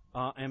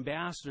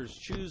ambassadors,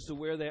 choose to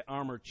wear that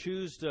armor,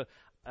 choose to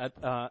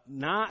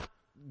not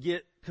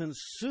get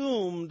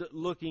consumed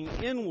looking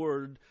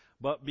inward,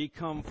 but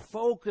become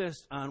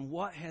focused on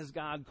what has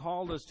God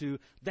called us to,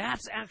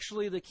 that's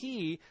actually the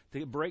key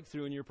to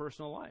breakthrough in your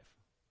personal life.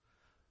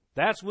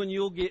 That's when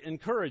you'll get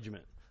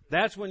encouragement.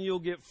 That's when you'll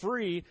get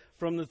free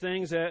from the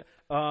things that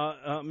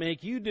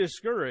make you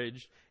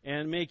discouraged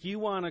and make you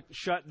want to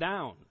shut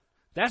down.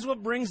 That's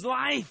what brings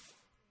life.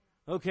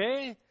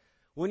 Okay?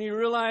 When you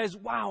realize,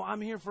 wow,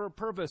 I'm here for a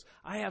purpose.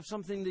 I have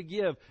something to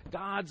give.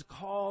 God's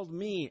called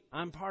me.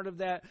 I'm part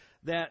of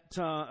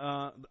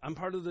I'm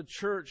part of the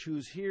church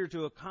who's here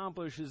to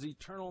accomplish His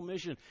eternal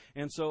mission.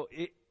 And so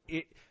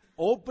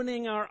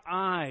opening our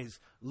eyes,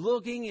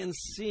 looking and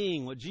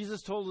seeing what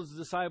Jesus told His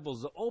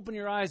disciples, to open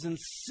your eyes and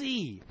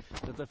see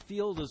that the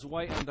field is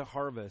white unto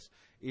harvest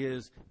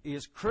is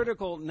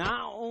critical,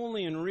 not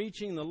only in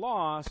reaching the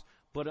lost,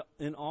 but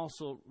in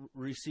also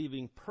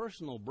receiving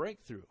personal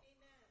breakthrough.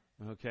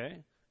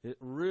 Okay? It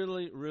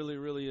really, really,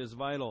 really is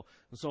vital.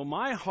 And so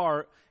my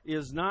heart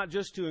is not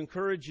just to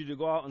encourage you to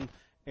go out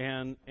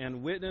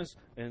and witness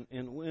and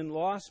win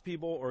lost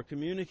people or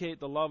communicate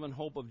the love and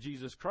hope of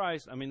Jesus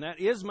Christ. I mean, that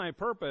is my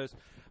purpose,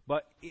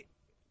 but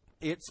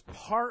it's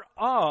part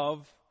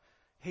of,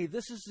 hey,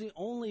 this is the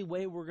only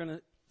way we're going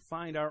to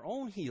find our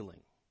own healing.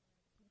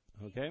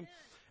 Okay?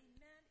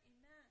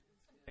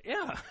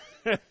 Yeah.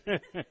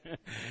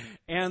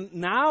 And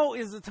now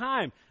is the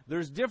time.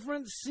 There's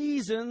different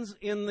seasons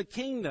in the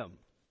kingdom.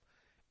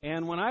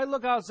 And when I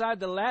look outside,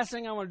 the last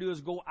thing I want to do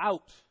is go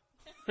out.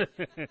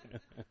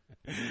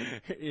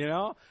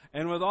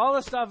 And with all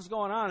the stuff that's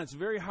going on, it's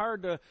very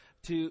hard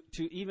to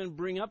even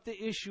bring up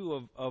the issue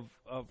of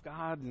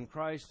God and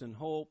Christ and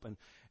hope.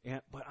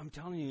 But I'm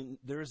telling you,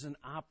 there's an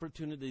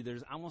opportunity.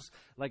 There's almost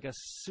like a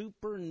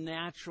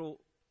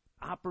supernatural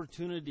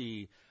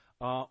opportunity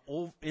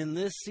in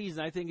this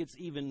season. I think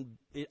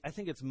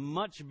it's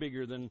much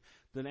bigger than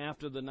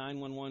after the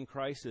 9/11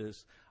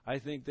 crisis. I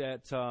think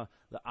that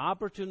the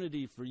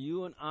opportunity for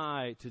you and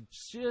I to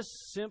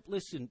just simply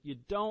listen. You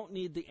don't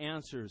need the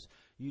answers.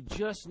 You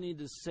just need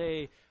to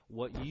say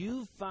what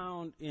you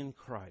found in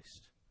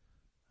Christ.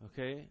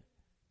 Okay?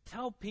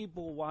 Tell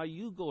people why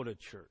you go to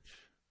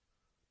church.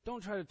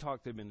 Don't try to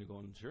talk them into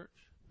going to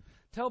church.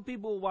 Tell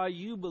people why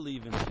you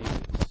believe in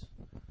Jesus.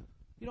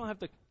 You don't have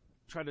to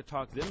try to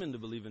talk them into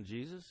believing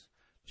Jesus.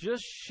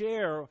 Just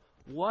share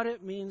what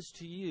it means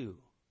to you.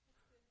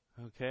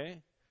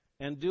 Okay?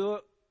 And do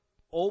it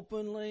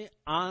openly,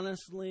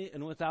 honestly,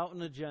 and without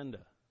an agenda.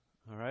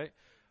 All right?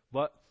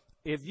 But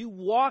if you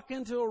walk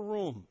into a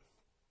room,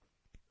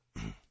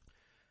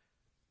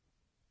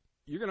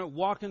 you're going to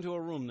walk into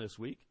a room this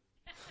week.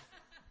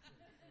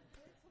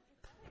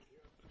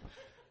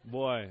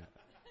 Boy,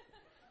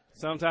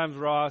 sometimes,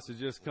 Ross, it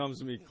just comes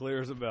to me clear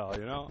as a bell,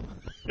 you know?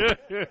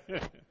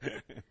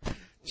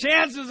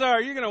 Chances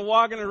are you're going to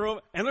walk in a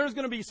room and there's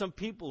going to be some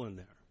people in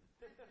there.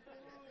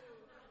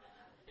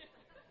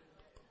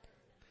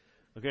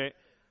 Okay?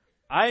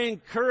 I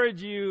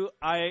encourage you,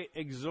 I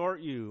exhort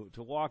you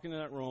to walk into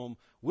that room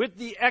with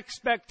the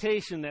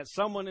expectation that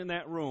someone in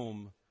that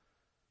room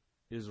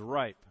is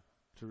ripe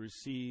to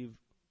receive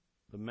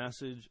the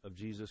message of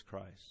Jesus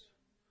Christ.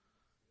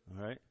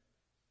 All right?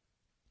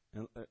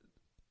 And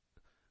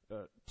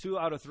 2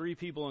 out of 3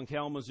 people in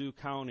Kalamazoo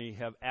County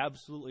have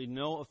absolutely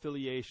no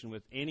affiliation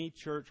with any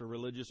church or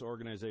religious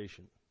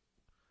organization.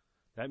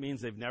 That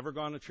means they've never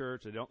gone to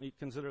church. They don't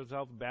consider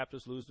themselves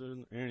Baptist,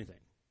 Lutheran, or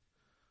anything.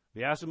 If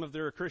you ask them if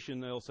they're a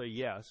Christian, they'll say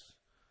yes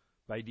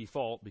by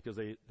default because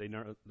they're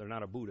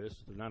not a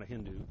Buddhist, they're not a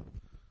Hindu,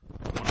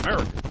 they're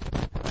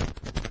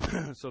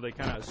American. So they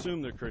kind of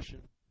assume they're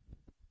Christian.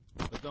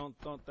 But don't.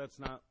 That's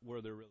not where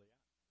they're really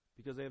at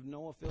because they have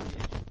no affiliation.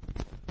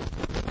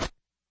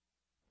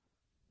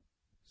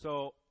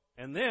 So,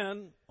 and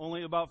then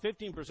only about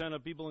 15%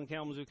 of people in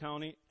Kalamazoo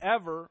County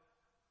ever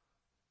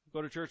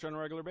go to church on a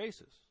regular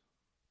basis.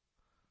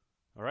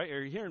 All right,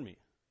 are you hearing me?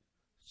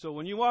 So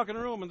when you walk in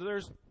a room and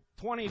there's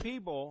 20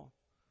 people,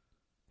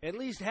 at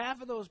least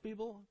half of those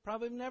people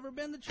probably have never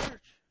been to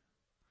church.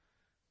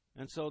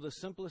 And so the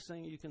simplest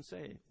thing you can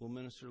say will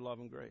minister love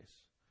and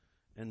grace.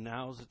 And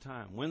now's the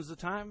time. When's the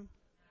time?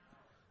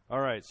 All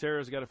right,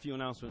 Sarah's got a few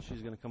announcements.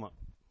 She's going to come up.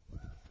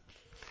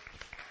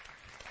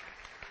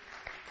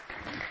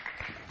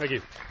 Thank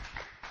you.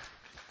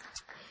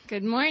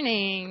 Good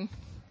morning.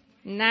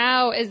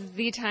 Now is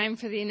the time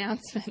for the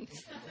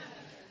announcements.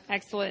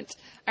 Excellent.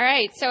 All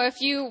right, so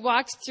if you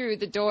walked through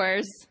the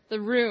doors,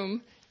 the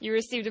room, you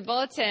received a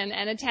bulletin,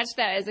 and attached to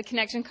that is a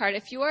connection card.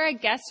 If you are a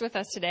guest with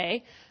us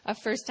today, a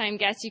first-time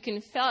guest, you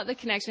can fill out the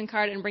connection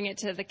card and bring it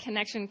to the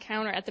connection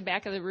counter at the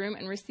back of the room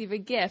and receive a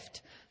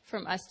gift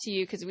from us to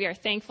you because we are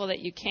thankful that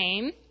you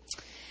came.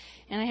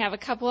 And I have a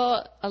couple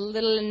of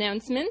little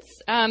announcements.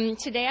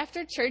 Today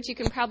after church, you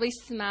can probably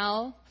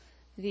smell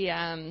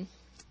the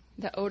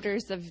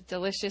odors of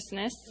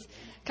deliciousness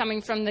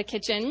coming from the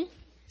kitchen.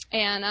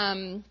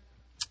 And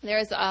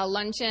there's a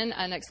luncheon,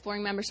 an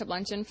Exploring Membership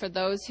luncheon for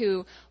those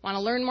who want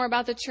to learn more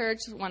about the church,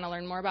 want to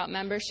learn more about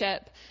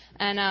membership.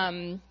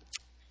 And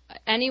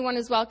anyone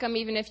is welcome,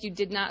 even if you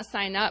did not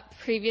sign up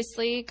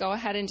previously. Go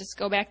ahead and just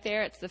go back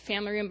there. It's the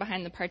family room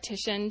behind the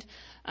partitioned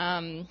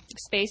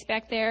space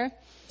back there.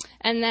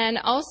 And then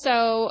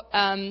also,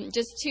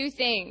 just 2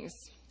 things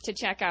to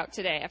check out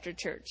today after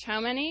church. How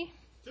many?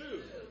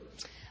 2.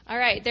 All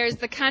right, there's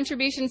the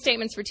contribution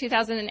statements for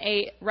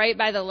 2008 right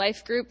by the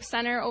Life Group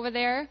Center over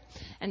there.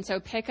 And so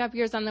pick up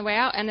yours on the way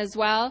out. And as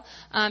well,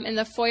 in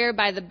the foyer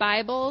by the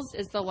Bibles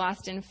is the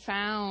Lost and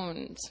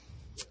Found.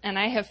 And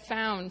I have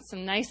found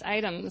some nice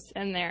items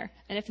in there.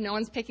 And if no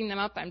one's picking them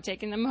up, I'm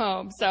taking them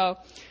home. So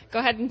go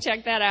ahead and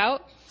check that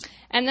out.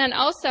 And then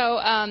also,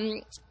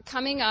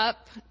 coming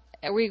up,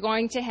 we're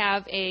going to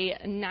have a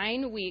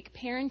 9-week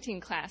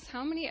parenting class.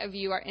 How many of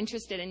you are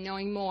interested in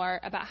knowing more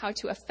about how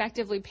to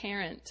effectively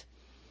parent?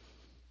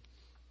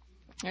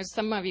 There's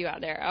some of you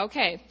out there.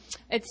 Okay.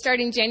 It's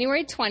starting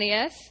January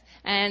 20th,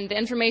 and the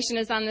information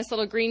is on this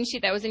little green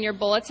sheet that was in your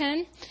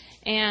bulletin.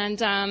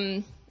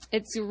 And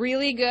it's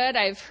really good.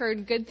 I've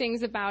heard good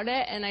things about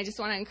it, and I just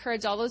want to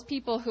encourage all those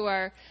people who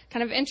are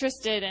kind of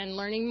interested in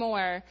learning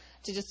more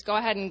to just go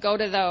ahead and go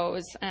to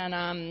those.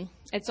 And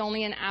it's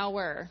only an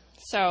hour.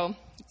 So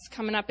it's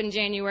coming up in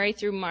January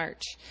through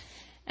March.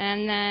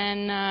 And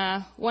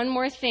then one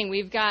more thing.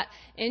 We've got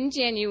in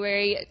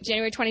January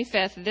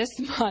 25th, this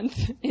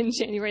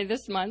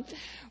month,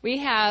 we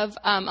have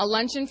a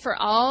luncheon for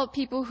all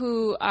people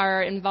who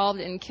are involved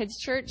in kids'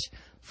 church,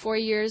 4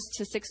 years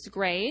to 6th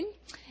grade.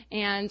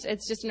 And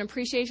it's just an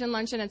appreciation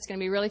luncheon. It's going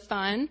to be really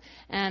fun.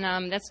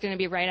 And that's going to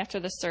be right after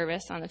the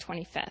service on the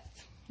 25th.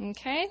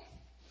 Okay?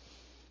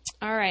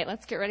 All right,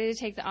 let's get ready to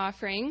take the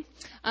offering.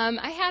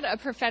 I had a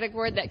prophetic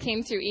word that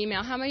came through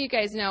email. How many of you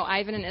guys know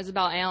Ivan and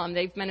Isabel Allen?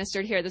 They've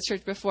ministered here at this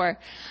church before.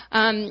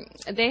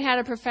 They had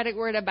a prophetic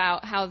word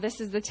about how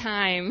this is the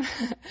time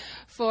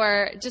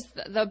for just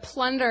the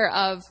plunder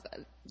of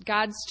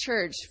God's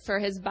church, for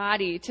his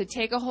body to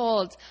take a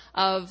hold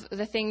of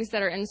the things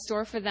that are in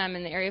store for them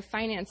in the area of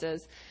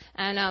finances.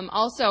 And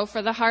also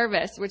for the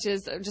harvest, which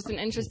is just an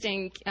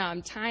interesting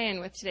tie-in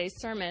with today's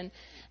sermon.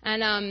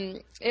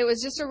 And it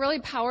was just a really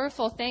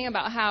powerful thing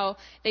about how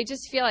they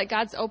just feel like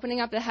God's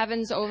opening up the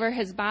heavens over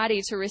his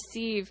body to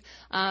receive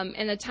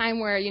in a time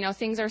where,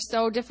 things are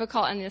so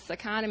difficult in this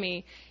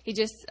economy.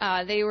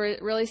 They were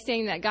really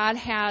saying that God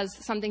has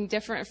something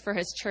different for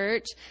his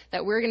church,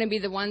 that we're going to be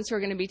the ones who are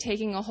going to be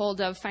taking a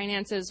hold of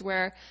finances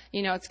where,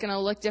 it's going to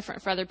look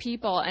different for other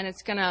people, and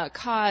it's going to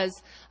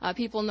cause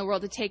people in the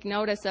world to take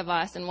notice of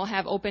us, and we'll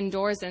have open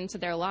doors into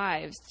their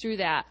lives through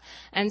that.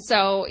 And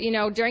so,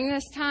 during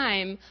this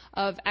time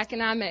of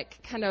economic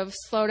kind of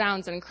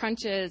slowdowns and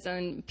crunches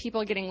and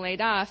people getting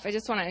laid off, I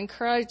just want to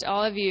encourage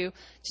all of you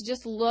to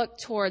just look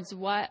towards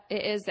what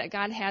it is that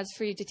God has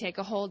for you to take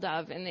a hold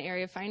of in the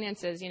area of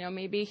finances.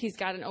 Maybe he's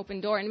got an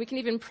open door, and we can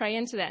even pray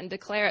into that and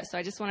declare it. So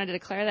I just wanted to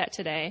declare that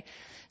today.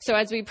 So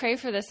as we pray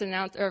for this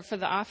for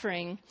the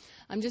offering,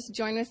 just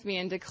join with me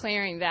in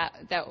declaring that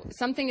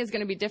something is going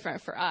to be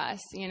different for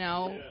us.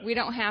 We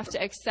don't have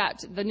to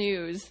accept the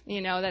news,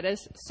 that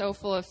is so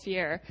full of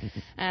fear.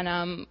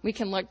 And we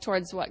can look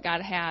towards what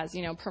God has,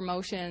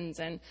 promotions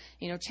and,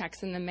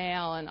 checks in the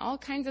mail and all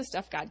kinds of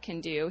stuff God can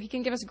do. He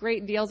can give us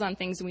great deals on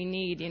things we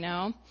need,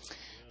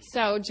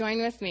 So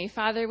join with me.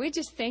 Father, we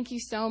just thank you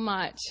so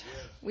much.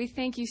 We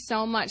thank you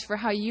so much for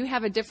how you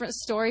have a different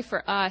story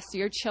for us,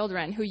 your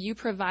children, who you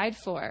provide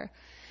for.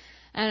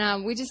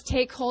 And we just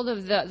take hold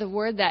of the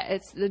word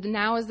that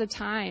now is the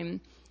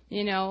time.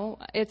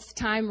 It's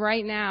time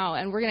right now,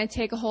 and we're going to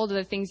take a hold of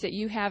the things that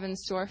you have in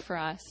store for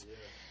us.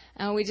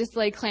 And we just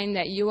lay claim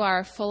that you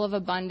are full of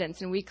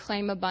abundance, and we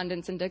claim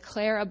abundance and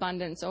declare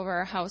abundance over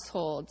our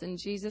households in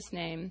Jesus'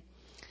 name.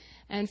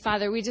 And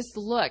Father, we just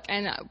look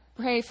and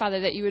pray,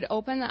 Father, that you would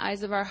open the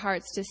eyes of our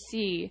hearts to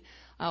see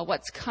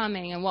what's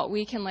coming and what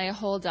we can lay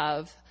hold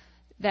of.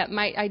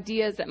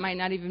 Ideas that might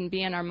not even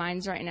be in our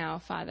minds right now,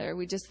 Father.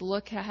 We just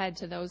look ahead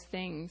to those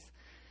things,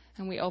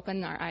 and we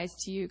open our eyes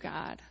to you,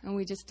 God, and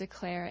we just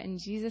declare it in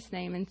Jesus'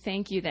 name, and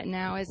thank you that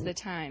now is the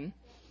time.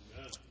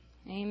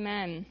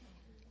 Amen.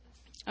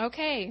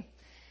 Okay,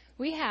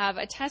 we have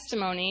a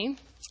testimony.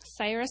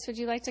 Cyrus, would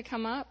you like to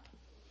come up?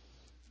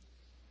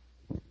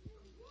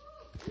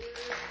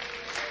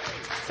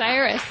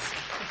 Cyrus,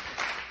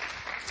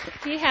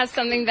 he has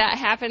something that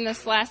happened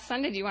this last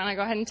Sunday. Do you want to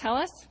go ahead and tell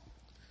us?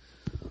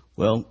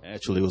 Well,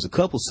 actually, it was a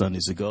couple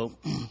Sundays ago.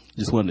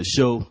 Just wanted to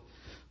show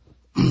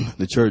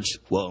the church,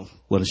 want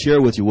to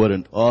share with you what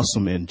an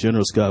awesome and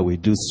generous God we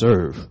do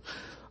serve.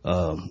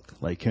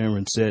 Like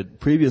Cameron said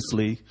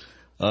previously,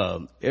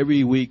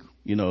 every week,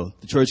 the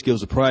church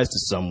gives a prize to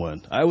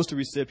someone. I was the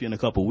recipient a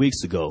couple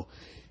weeks ago.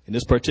 In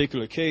this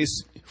particular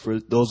case, for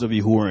those of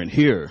you who weren't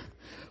here,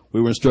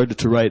 we were instructed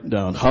to write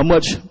down how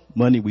much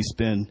money we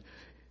spend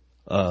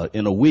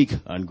in a week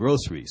on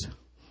groceries.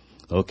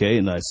 Okay,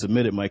 and I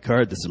submitted my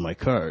card. This is my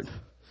card.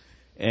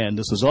 And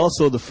this was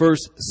also the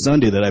first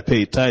Sunday that I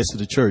paid tithes to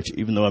the church,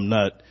 even though I'm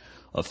not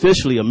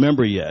officially a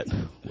member yet,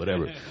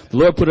 whatever. The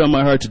Lord put it on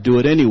my heart to do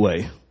it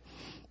anyway.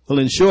 Well,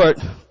 in short,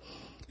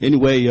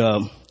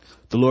 the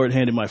Lord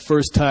handed my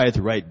first tithe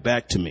right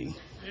back to me.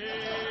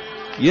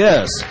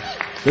 Yes,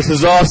 this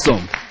is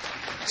awesome.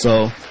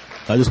 So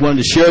I just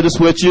wanted to share this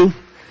with you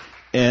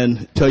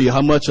and tell you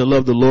how much I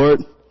love the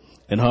Lord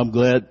and how I'm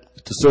glad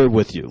to serve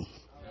with you.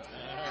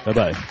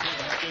 Bye-bye.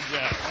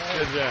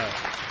 Good job.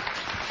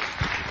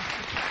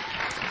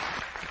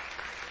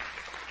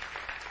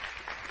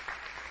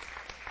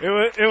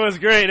 It was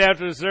great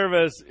after the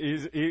service.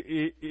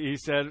 He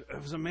said,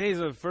 it was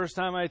amazing. The first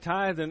time I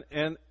tithed,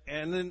 and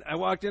then I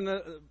walked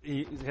in.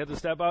 He had to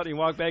step out. And he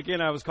walked back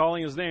in. I was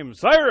calling his name,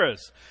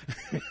 Cyrus.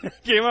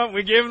 Came up.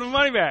 We gave him the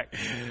money back.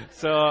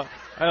 So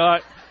I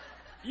thought,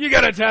 you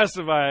got to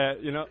testify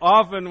it.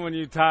 Often when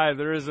you tithe,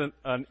 there isn't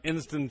an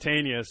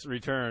instantaneous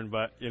return,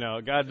 but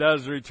God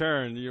does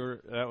return.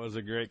 That was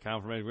a great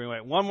confirmation. Anyway,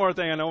 one more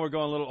thing. I know we're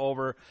going a little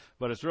over,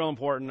 but it's real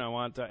important. I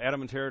want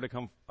Adam and Tara to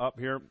come up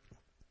here.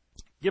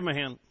 Give them a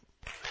hand.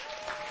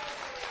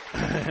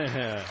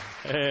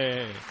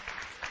 Hey.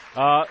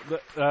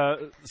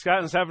 Scott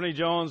and Stephanie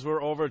Jones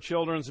were over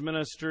children's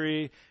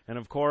ministry, and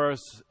of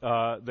course,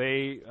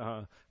 they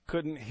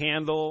couldn't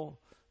handle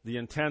the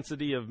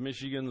intensity of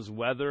Michigan's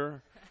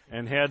weather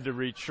and had to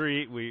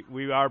retreat.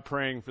 We are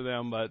praying for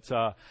them, but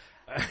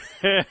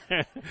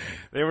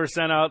they were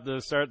sent out to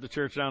start the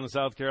church down in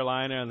South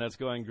Carolina, and that's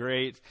going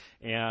great.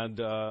 And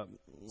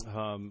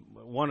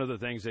one of the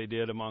things they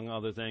did, among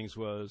other things,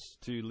 was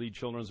to lead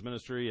children's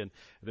ministry. And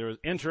there was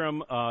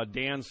interim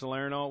Dan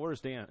Salerno.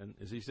 Where's Dan?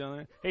 Is he still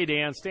there? Hey,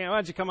 Dan, why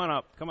don't you come on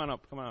up? Come on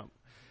up.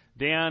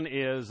 Dan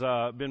is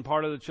been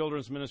part of the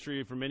children's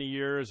ministry for many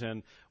years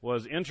and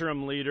was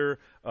interim leader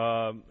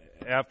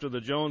after the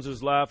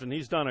Joneses left, and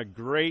he's done a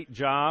great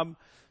job.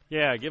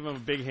 Yeah, give him a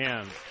big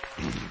hand.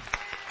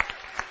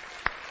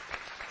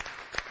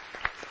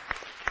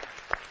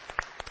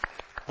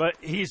 But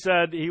he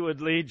said he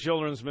would lead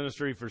children's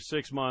ministry for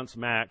 6 months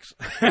max.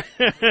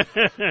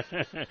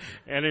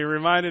 And he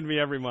reminded me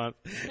every month.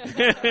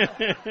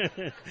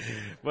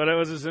 But it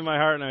was just in my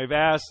heart. And I've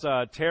asked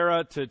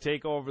Tara to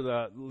take over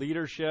the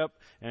leadership,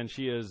 and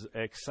she has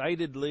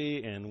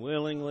excitedly and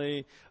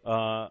willingly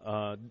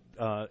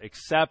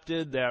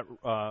accepted that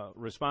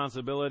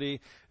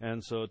responsibility.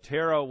 And so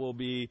Tara will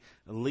be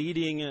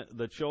leading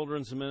the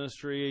children's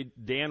ministry.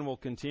 Dan will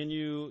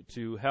continue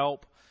to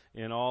help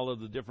in all of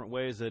the different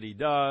ways that he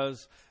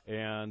does,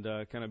 and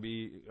kind of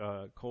be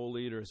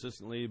co-lead or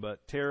assistant lead.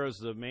 But Tara's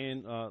the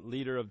main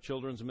leader of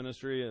children's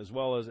ministry, as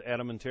well as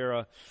Adam and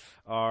Tara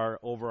are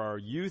over our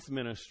youth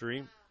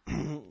ministry.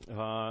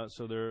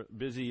 So they're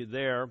busy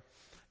there.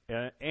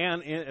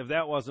 And if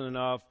that wasn't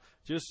enough,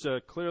 just to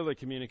clearly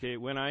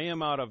communicate, when I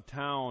am out of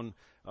town,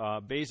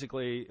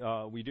 basically,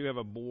 we do have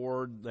a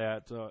board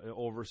that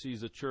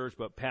oversees the church,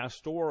 but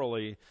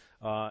pastorally,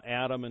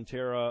 Adam and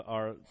Tara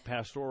are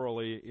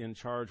pastorally in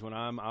charge when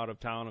I'm out of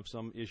town. If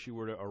some issue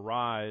were to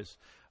arise,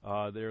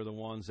 they're the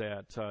ones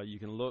that you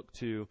can look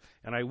to.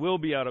 And I will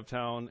be out of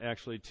town,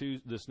 actually,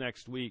 this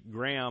next week.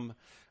 Graham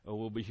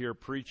will be here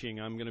preaching.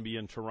 I'm going to be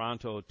in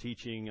Toronto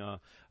teaching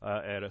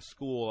at a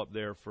school up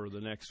there for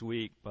the next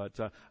week. But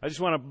I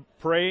just want to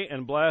pray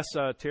and bless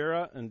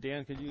Tara. And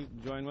Dan, could you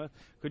join with?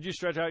 Could you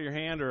stretch out your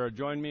hand or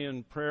join me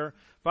in prayer?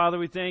 Father,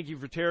 we thank you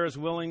for Tara's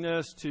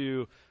willingness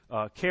to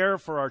care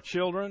for our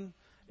children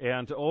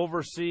and to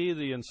oversee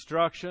the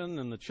instruction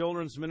and the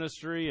children's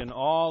ministry and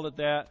all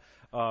that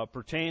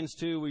pertains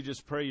to. We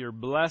just pray your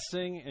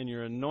blessing and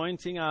your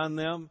anointing on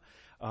them,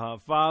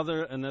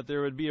 Father, and that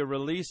there would be a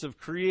release of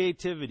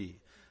creativity.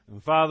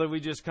 And Father, we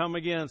just come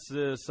against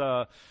this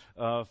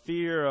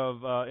fear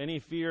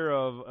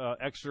of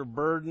extra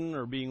burden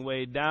or being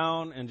weighed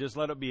down, and just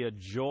let it be a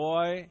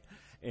joy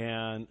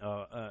and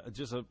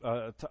just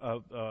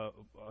a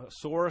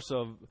source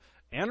of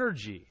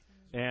energy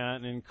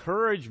and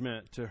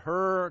encouragement to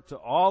her, to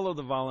all of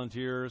the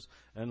volunteers,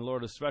 and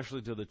Lord,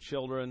 especially to the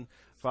children,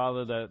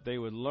 Father, that they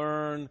would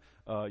learn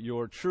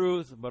your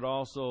truth, but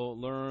also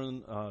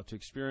learn to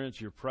experience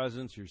your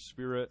presence, your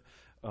spirit,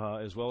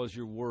 as well as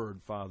your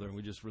word, Father. And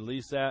we just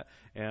release that.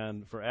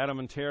 And for Adam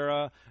and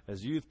Tara,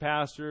 as youth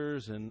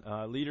pastors and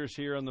leaders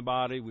here in the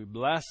body, we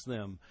bless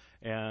them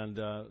and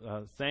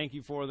thank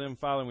you for them,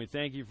 Father. And we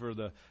thank you for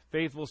the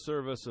faithful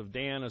service of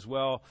Dan as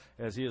well,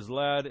 as he has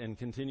led and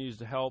continues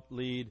to help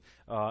lead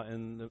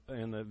in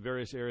the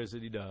various areas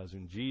that he does.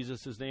 In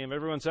Jesus' name,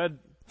 everyone said,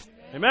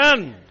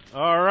 Amen.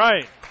 All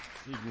right.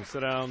 You can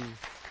sit down.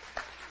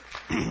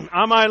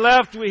 On my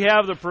left, we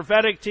have the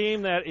prophetic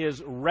team that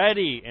is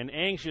ready and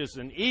anxious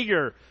and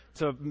eager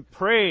to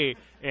pray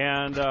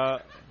and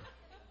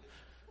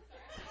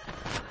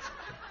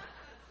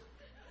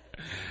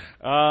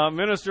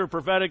minister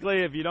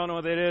prophetically. If you don't know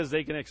what that is,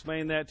 they can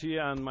explain that to you.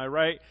 On my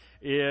right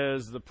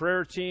is the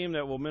prayer team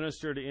that will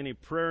minister to any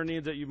prayer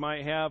needs that you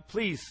might have.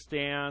 Please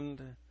stand.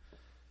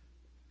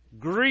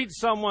 Greet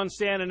someone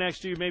standing next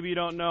to you, maybe you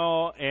don't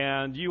know,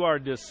 and you are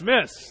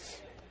dismissed.